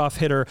effective leadoff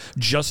hitter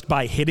just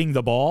by hitting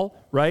the ball,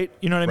 right?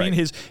 You know what I mean?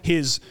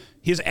 His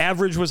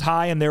average was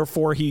high, and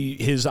therefore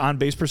his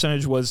on-base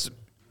percentage was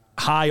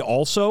high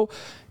also.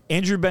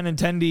 Andrew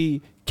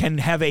Benintendi can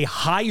have a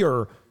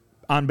higher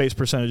on-base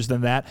percentage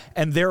than that,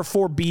 and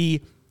therefore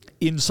be,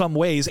 in some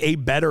ways, a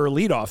better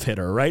leadoff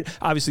hitter, right?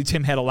 Obviously,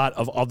 Tim had a lot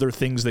of other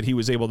things that he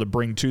was able to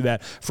bring to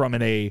that from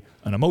an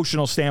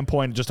emotional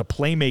standpoint, just a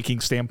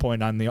playmaking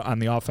standpoint on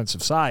the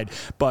offensive side.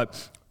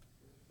 But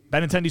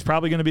Benintendi's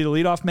probably going to be the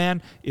leadoff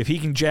man. If he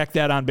can jack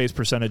that on-base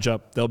percentage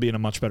up, they'll be in a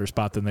much better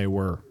spot than they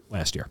were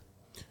last year.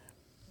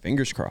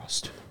 Fingers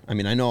crossed. I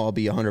mean, I know I'll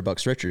be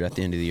 $100 richer at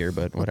the end of the year,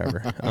 but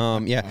whatever.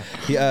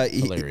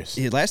 Hilarious.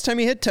 Last time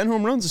he hit 10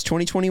 home runs is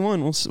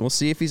 2021. We'll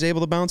see if he's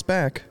able to bounce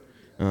back.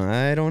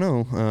 I don't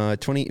know.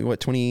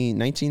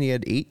 2019 he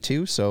had 8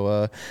 too,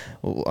 so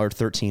or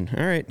 13.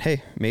 All right,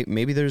 hey,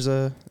 maybe there's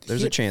a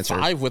chance.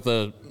 5 with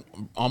a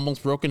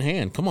almost broken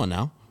hand. Come on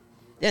now.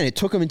 Yeah, and it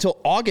took him until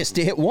August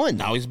to hit 1.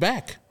 Now he's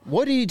back.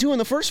 What did he do in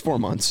the first 4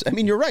 months? I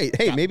mean, you're right.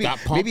 Hey, maybe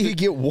he'd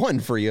get 1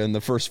 for you in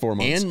the first 4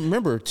 months. And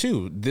remember,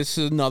 too, this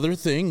is another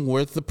thing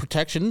with the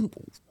protection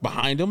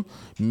behind him.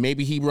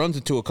 Maybe he runs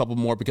into a couple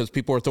more because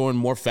people are throwing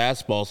more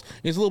fastballs.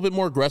 He's a little bit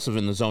more aggressive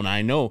in the zone.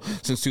 I know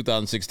since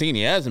 2016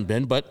 he hasn't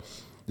been, but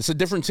it's a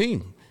different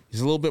team.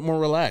 He's a little bit more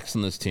relaxed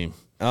in this team.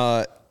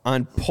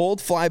 On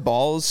pulled fly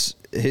balls,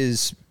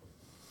 his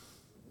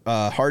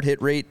hard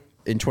hit rate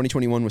in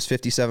 2021 was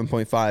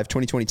 57.5,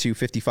 2022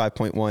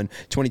 55.1,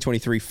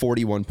 2023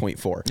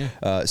 41.4.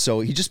 Yeah. So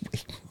he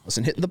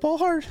wasn't hitting the ball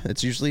hard.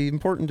 It's usually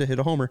important to hit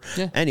a homer.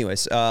 Yeah.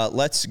 Anyways,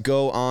 let's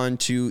go on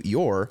to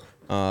your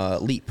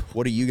leap.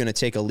 What are you going to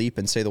take a leap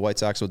and say the White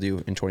Sox will do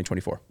in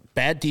 2024?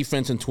 Bad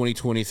defense in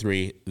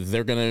 2023.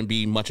 They're going to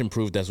be much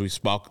improved, as we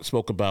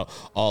spoke about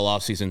all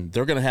offseason.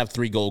 They're going to have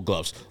 3 Gold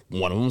Gloves.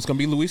 One of them is going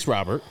to be Luis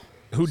Robert,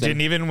 who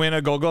didn't even win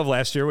a Gold Glove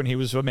last year when he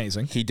was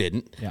amazing. He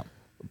didn't. Yeah.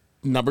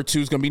 Number 2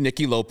 is going to be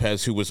Nicky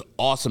Lopez, who was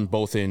awesome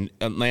both in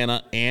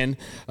Atlanta and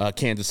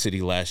Kansas City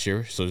last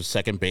year, so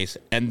second base.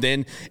 And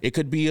then it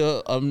could be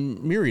a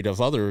myriad of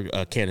other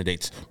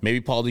candidates. Maybe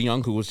Paul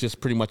DeJong, who was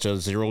just pretty much a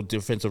 0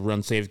 defensive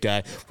run save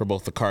guy for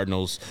both the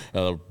Cardinals,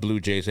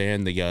 Blue Jays,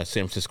 and the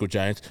San Francisco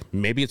Giants.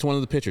 Maybe it's one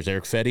of the pitchers.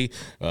 Erick Fedde,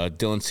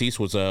 Dylan Cease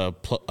was a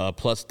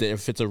plus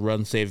defensive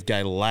run save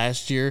guy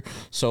last year,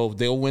 so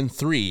they'll win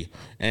 3.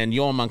 And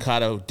Yoan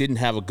Moncada didn't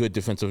have a good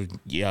defensive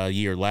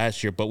year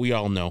last year, but we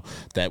all know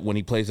that when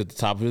he plays at the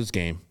top of his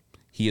game,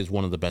 he is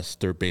one of the best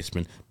third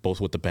basemen,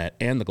 both with the bat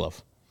and the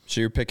glove.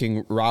 So you're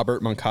picking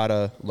Robert,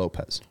 Moncada,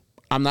 Lopez.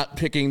 I'm not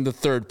picking the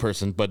third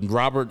person, but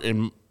Robert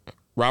and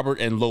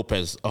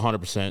Lopez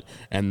 100%,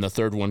 and the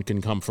third one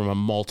can come from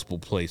multiple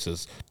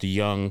places.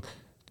 DeJong,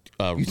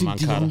 you think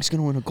Moncada, DeJong's going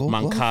to win a Gold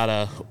Glove?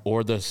 Moncada,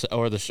 or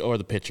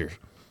the pitcher.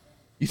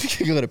 You think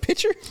he can go to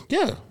pitcher?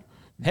 Yeah.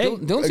 Hey,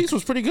 Dylan Cease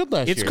was pretty good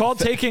last year. It's called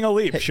taking a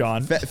leap,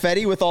 Sean.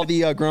 Fedde with all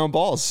the ground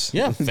balls.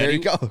 Yeah, there you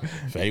go.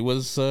 Fedde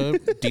was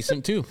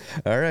decent too.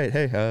 All right,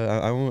 hey,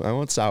 I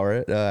won't sour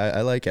it.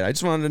 I like it. I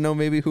just wanted to know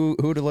maybe who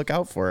to look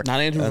out for. Not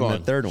Andrew Vaughn. The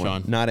third one,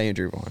 Sean. Not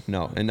Andrew Vaughn.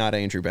 No, and not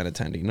Andrew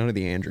Benintendi. None of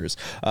the Andrews.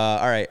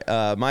 All right,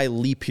 my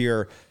leap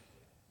here.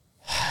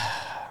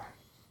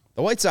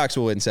 The White Sox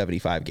will win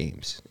 75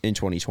 games in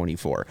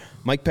 2024.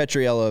 Mike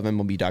Petriello of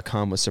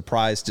MLB.com was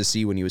surprised to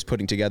see when he was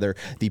putting together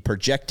the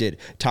projected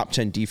top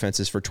 10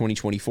 defenses for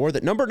 2024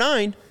 that number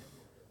 9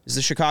 is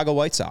the Chicago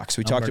White Sox.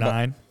 We talked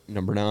about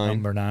number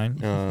 9.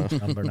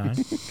 Number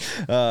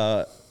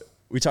 9.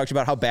 We talked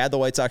about how bad the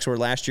White Sox were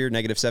last year,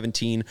 negative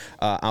 17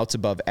 outs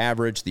above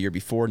average. The year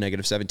before,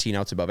 negative 17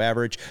 outs above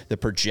average. The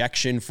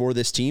projection for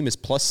this team is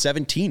plus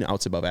 17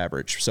 outs above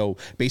average. So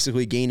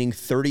basically gaining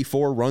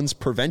 34 runs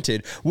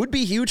prevented would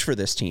be huge for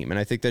this team. And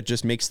I think that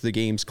just makes the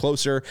games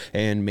closer.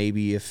 And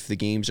maybe if the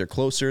games are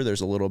closer,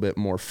 there's a little bit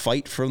more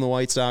fight from the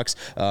White Sox.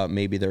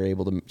 Maybe they're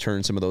able to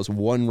turn some of those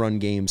one-run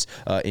games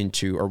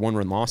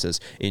one-run losses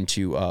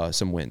into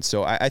some wins.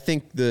 So I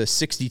think the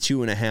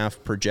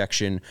 62.5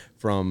 projection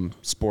from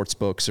sports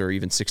books, or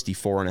even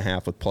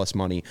 64.5 with plus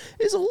money,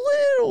 is a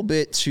little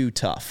bit too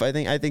tough. I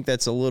think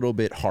that's a little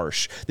bit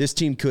harsh. This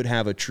team could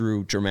have a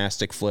true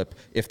dramatic flip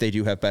if they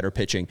do have better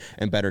pitching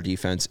and better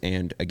defense.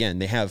 And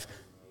again,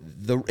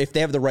 if they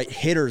have the right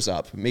hitters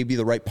up, maybe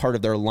the right part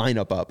of their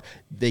lineup up,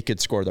 they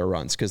could score their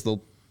runs, because the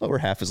lower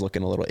half is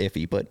looking a little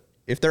iffy, but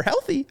if they're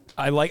healthy.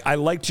 I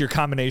liked your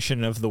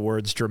combination of the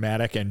words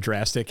dramatic and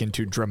drastic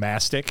into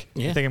dramastic.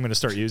 Yeah. I think I'm going to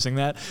start using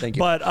that. Thank you.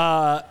 But,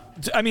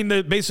 I mean,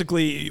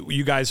 basically,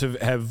 you guys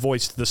have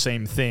voiced the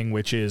same thing,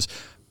 which is,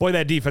 boy,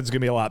 that defense is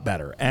going to be a lot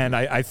better. And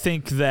I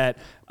think that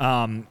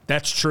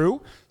that's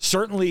true.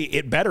 Certainly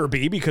it better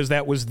be, because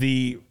that was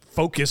the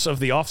focus of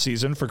the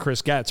offseason for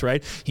Chris Getz,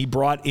 right? He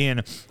brought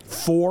in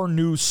 4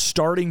 new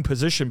starting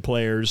position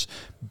players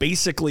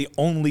basically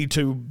only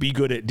to be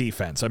good at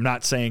defense. I'm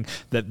not saying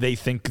that they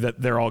think that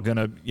they're all going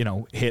to,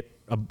 hit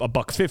a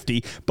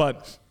 $150,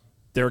 but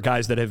there are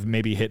guys that have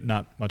maybe hit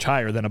not much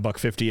higher than a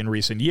 $150 in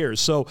recent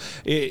years. So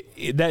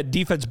that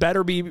defense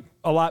better be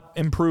a lot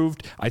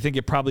improved. I think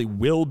it probably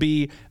will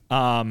be.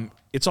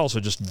 It's also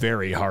just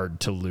very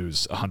hard to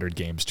lose 100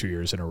 games 2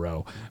 years in a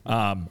row.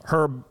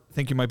 Herb, I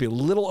think you might be a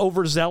little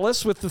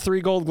overzealous with the 3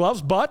 Gold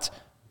Gloves, but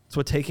it's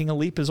what taking a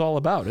leap is all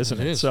about,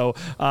 isn't it? So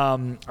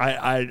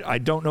I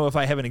don't know if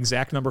I have an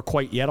exact number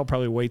quite yet. I'll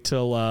probably wait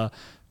till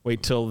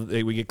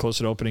we get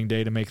closer to opening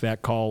day to make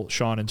that call,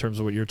 Sean, in terms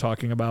of what you're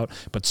talking about.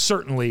 But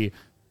certainly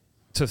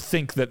to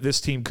think that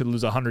this team could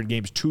lose 100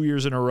 games 2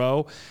 years in a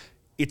row,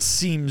 it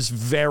seems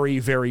very,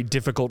 very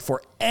difficult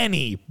for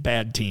any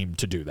bad team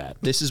to do that.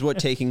 This is what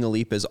taking a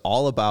leap is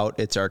all about.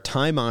 It's our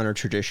time-honored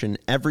tradition.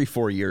 Every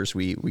 4 years,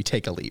 we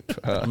take a leap.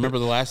 I remember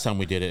the last time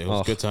we did it. It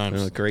was good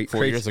times. Great.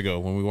 4 years ago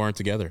when we weren't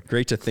together.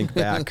 Great to think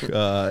back.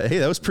 Hey,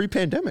 that was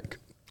pre-pandemic.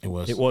 It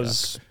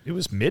was. It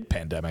was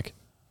mid-pandemic.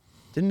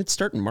 Didn't it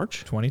start in March?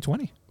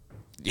 2020.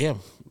 Yeah.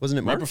 Wasn't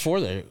it March? Right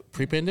before that,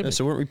 pre-pandemic.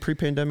 So weren't we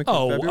pre-pandemic in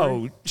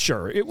February?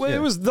 Sure. It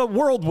was the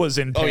world was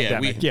in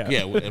pandemic.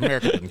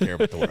 America didn't care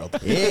about the world.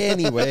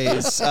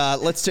 Anyways,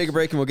 let's take a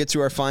break and we'll get to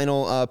our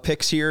final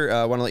picks here.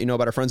 I want to let you know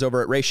about our friends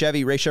over at Ray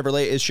Chevy. Ray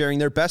Chevrolet is sharing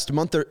their best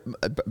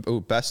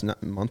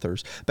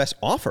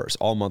offers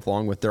all month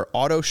long with their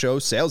auto show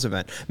sales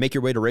event. Make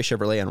your way to Ray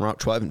Chevrolet on Route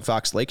 12 in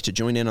Fox Lake to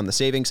join in on the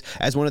savings.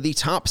 As one of the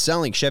top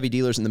selling Chevy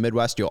dealers in the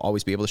Midwest, you'll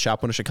always be able to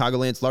shop one of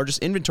Chicagoland's largest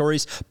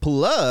inventories.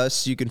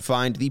 Plus, you can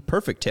find find the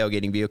perfect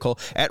tailgating vehicle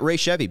at Ray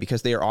Chevy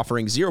because they are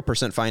offering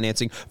 0%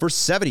 financing for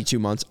 72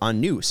 months on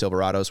new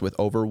Silverados with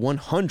over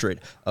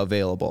 100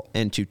 available.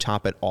 And to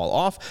top it all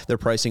off, they're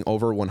pricing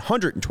over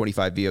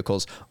 125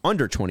 vehicles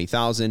under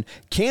 $20,000.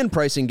 Can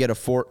pricing get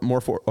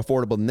more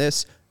affordable than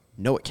this?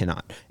 No, it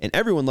cannot. And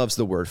everyone loves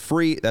the word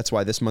free. That's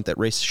why this month at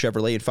Race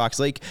Chevrolet in Fox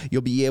Lake,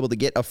 you'll be able to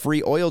get a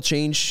free oil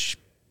change.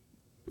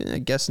 I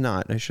guess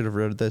not. I should have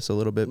read this a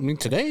little bit.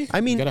 Today?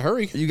 You got to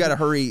hurry.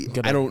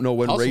 I don't know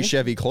when hustle. Ray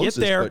Chevy closes.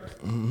 Get there.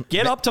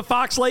 Get up to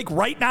Fox Lake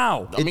right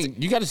now.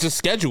 You got to just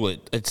schedule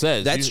it. It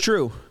says. That's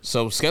true.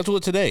 So schedule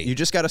it today. You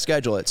just got to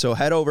schedule it. So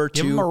head over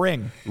Give to him a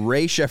ring.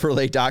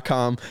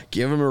 RayChevrolet.com.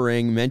 Give him a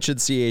ring. Mention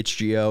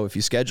CHGO. If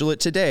you schedule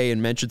it today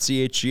and mention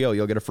CHGO,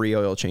 you'll get a free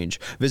oil change.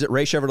 Visit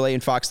Ray Chevrolet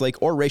in Fox Lake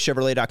or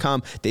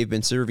RayChevrolet.com. They've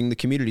been serving the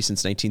community since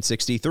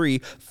 1963.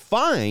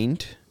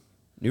 Find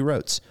new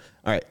roads.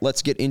 All right,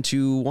 let's get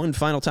into one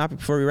final topic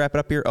before we wrap it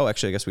up here. Oh,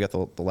 actually, I guess we got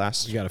the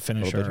last. You got to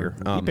finish our here.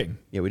 leaping.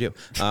 Yeah, we do.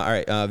 All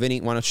right,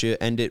 Vinny, why don't you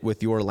end it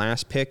with your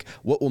last pick?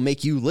 What will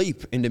make you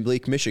leap into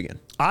Lake Michigan?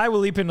 I will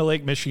leap into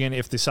Lake Michigan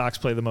if the Sox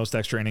play the most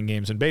extra inning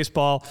games in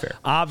baseball. Fair.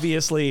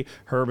 Obviously,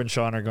 Herb and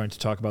Sean are going to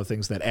talk about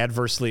things that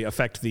adversely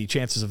affect the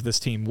chances of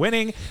this team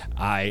winning.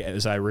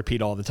 As I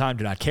repeat all the time,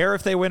 do not care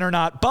if they win or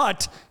not,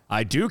 but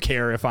I do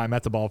care if I'm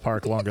at the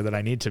ballpark longer than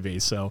I need to be.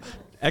 So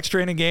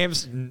extra inning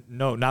games,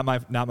 no, not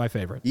my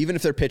favorite. Even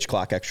if they're pitch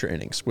clock extra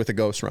innings with a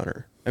ghost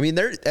runner. I mean,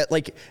 they're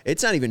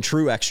it's not even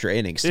true extra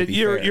innings.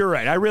 You're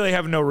right. I really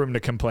have no room to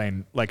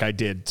complain like I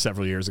did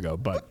several years ago,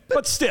 but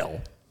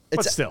still.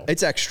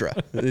 It's extra.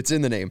 It's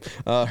in the name.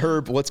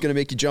 Herb, what's going to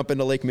make you jump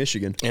into Lake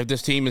Michigan? If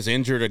this team is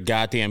injured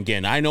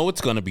again, I know it's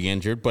going to be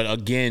injured, but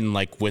again,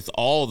 like with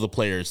all the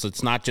players,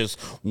 it's not just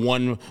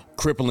one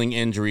crippling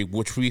injury,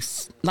 which we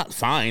not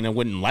fine. I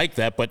wouldn't like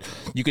that, but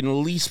you can at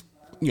least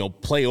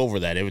play over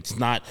that. If it's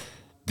not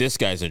this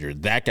guy's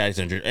injured, that guy's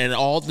injured, and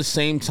all at the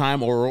same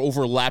time or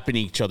overlapping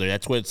each other.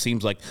 That's what it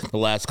seems like the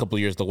last couple of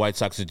years. The White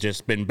Sox have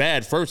just been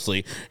bad,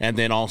 firstly, and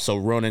then also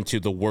run into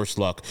the worst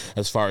luck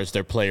as far as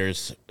their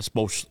players,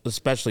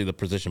 especially the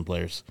position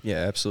players. Yeah,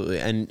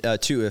 absolutely. And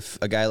two,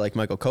 if a guy like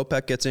Michael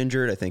Kopech gets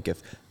injured, I think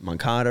if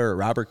Moncada or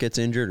Robert gets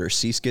injured or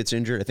Cease gets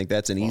injured, I think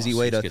that's an easy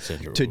way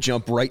to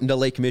jump right into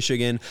Lake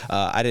Michigan.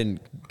 I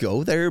didn't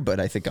go there, but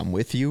I think I'm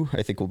with you.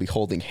 I think we'll be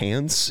holding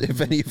hands if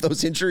any of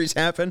those injuries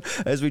happen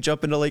as we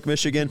jump into Lake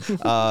Michigan.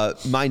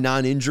 My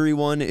non-injury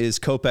one is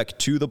Kopech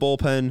to the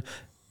bullpen.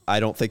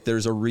 I don't think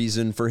there's a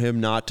reason for him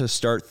not to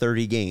start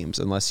 30 games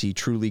unless he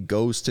truly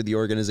goes to the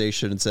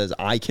organization and says,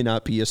 I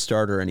cannot be a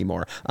starter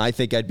anymore. I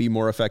think I'd be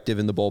more effective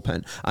in the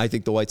bullpen. I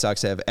think the White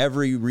Sox have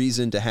every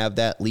reason to have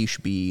that leash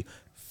be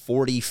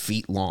 40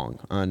 feet long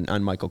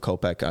on Michael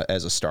Kopech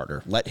as a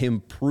starter. Let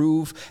him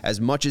prove as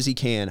much as he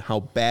can how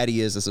bad he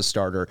is as a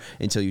starter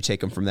until you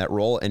take him from that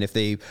role. And if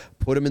they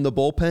put him in the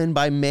bullpen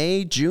by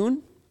May,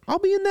 June, I'll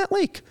be in that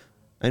lake.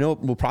 I know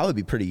it will probably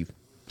be pretty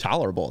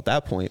tolerable at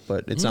that point,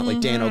 but it's not like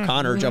Dan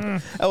O'Connor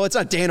it's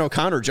not Dan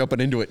O'Connor jumping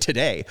into it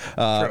today,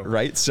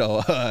 right?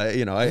 So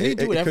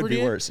it could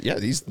be worse. Yeah,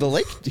 he's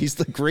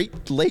the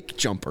great lake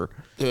jumper.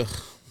 Ugh.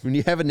 When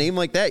you have a name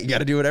like that, you got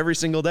to do it every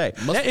single day.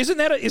 Isn't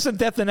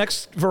that the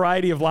next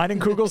variety of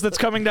Leinenkugels that's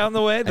coming down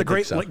the way? The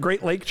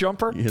Great Lake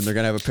Jumper? And they're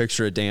going to have a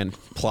picture of Dan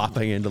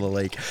plopping into the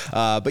lake.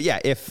 But yeah,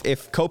 if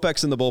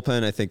Kopech's in the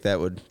bullpen, I think that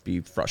would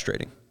be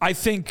frustrating. I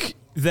think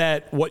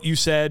that what you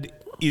said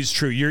is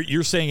true.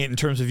 You're saying it in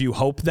terms of you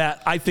hope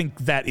that. I think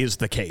that is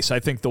the case. I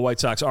think the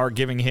White Sox are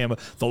giving him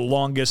the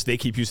longest, they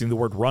keep using the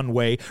word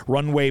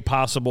runway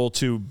possible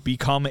to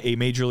become a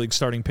major league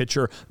starting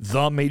pitcher,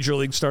 the major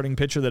league starting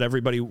pitcher that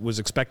everybody was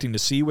expecting to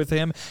see with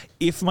him.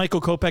 If Michael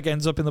Kopech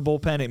ends up in the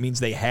bullpen, it means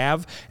they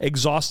have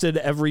exhausted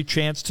every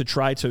chance to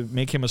try to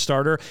make him a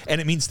starter,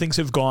 and it means things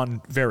have gone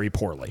very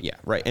poorly. Yeah,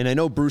 right. And I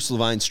know Bruce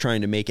Levine's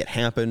trying to make it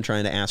happen,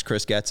 trying to ask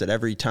Chris Getz at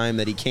every time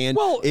that he can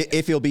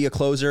if he'll be a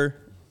closer.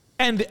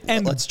 And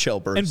let's chill,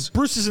 Bruce. And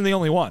Bruce isn't the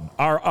only one.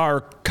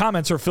 Our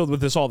comments are filled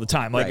with this all the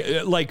time.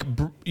 Whether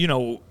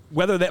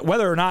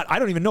or not, I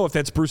don't even know if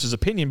that's Bruce's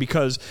opinion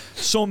because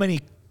so many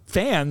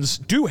fans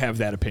do have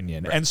that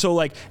opinion. Right. And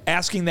so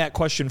asking that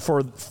question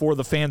for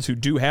the fans who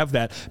do have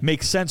that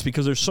makes sense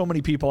because there's so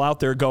many people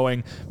out there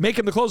going, make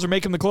him the closer,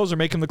 make him the closer,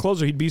 make him the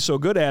closer. He'd be so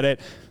good at it.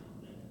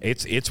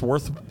 It's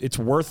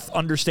worth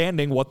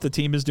understanding what the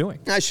team is doing.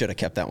 I should have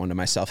kept that one to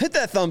myself. Hit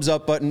that thumbs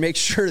up button. Make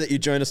sure that you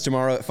join us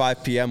tomorrow at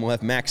 5 p.m. We'll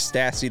have Max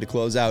Stassi to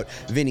close out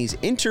Vinny's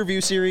interview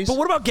series. But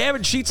what about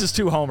Gavin Sheets'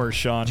 2 homers,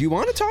 Sean? Do you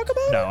want to talk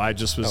about it? No, I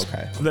just was.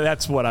 Okay.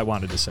 That's what I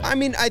wanted to say. I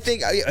mean, I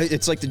think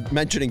it's like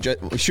mentioning.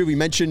 Should we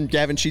mention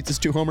Gavin Sheets'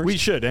 2 homers? We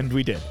should, and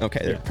we did.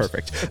 Okay, yeah.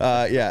 Perfect.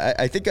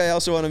 I think I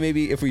also want to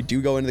maybe, if we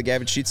do go into the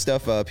Gavin Sheets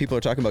stuff, people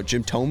are talking about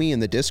Jim Thome in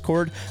the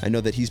Discord. I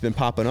know that he's been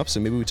popping up, so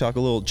maybe we talk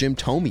a little Jim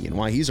Thome and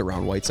why he's he's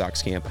around White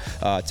Sox camp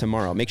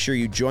tomorrow. Make sure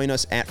you join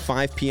us at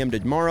 5 p.m.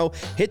 tomorrow.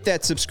 Hit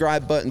that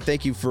subscribe button.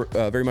 Thank you for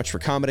very much for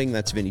commenting.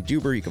 That's Vinny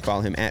Duber. You can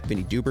follow him at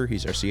Vinny Duber.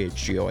 He's our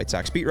CHGO White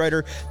Sox beat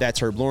writer. That's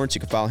Herb Lawrence.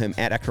 You can follow him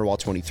at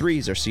Eckerwall23.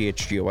 He's our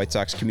CHGO White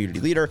Sox community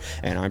leader.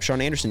 And I'm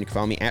Sean Anderson. You can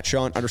follow me at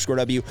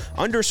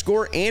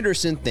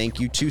Sean_W_Anderson. Thank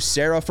you to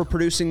Sarah for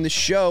producing the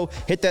show.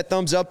 Hit that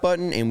thumbs up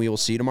button, and we will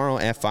see you tomorrow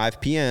at 5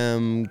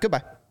 p.m.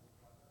 Goodbye.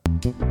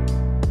 We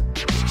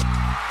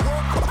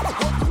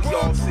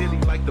all silly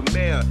like the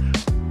mayor.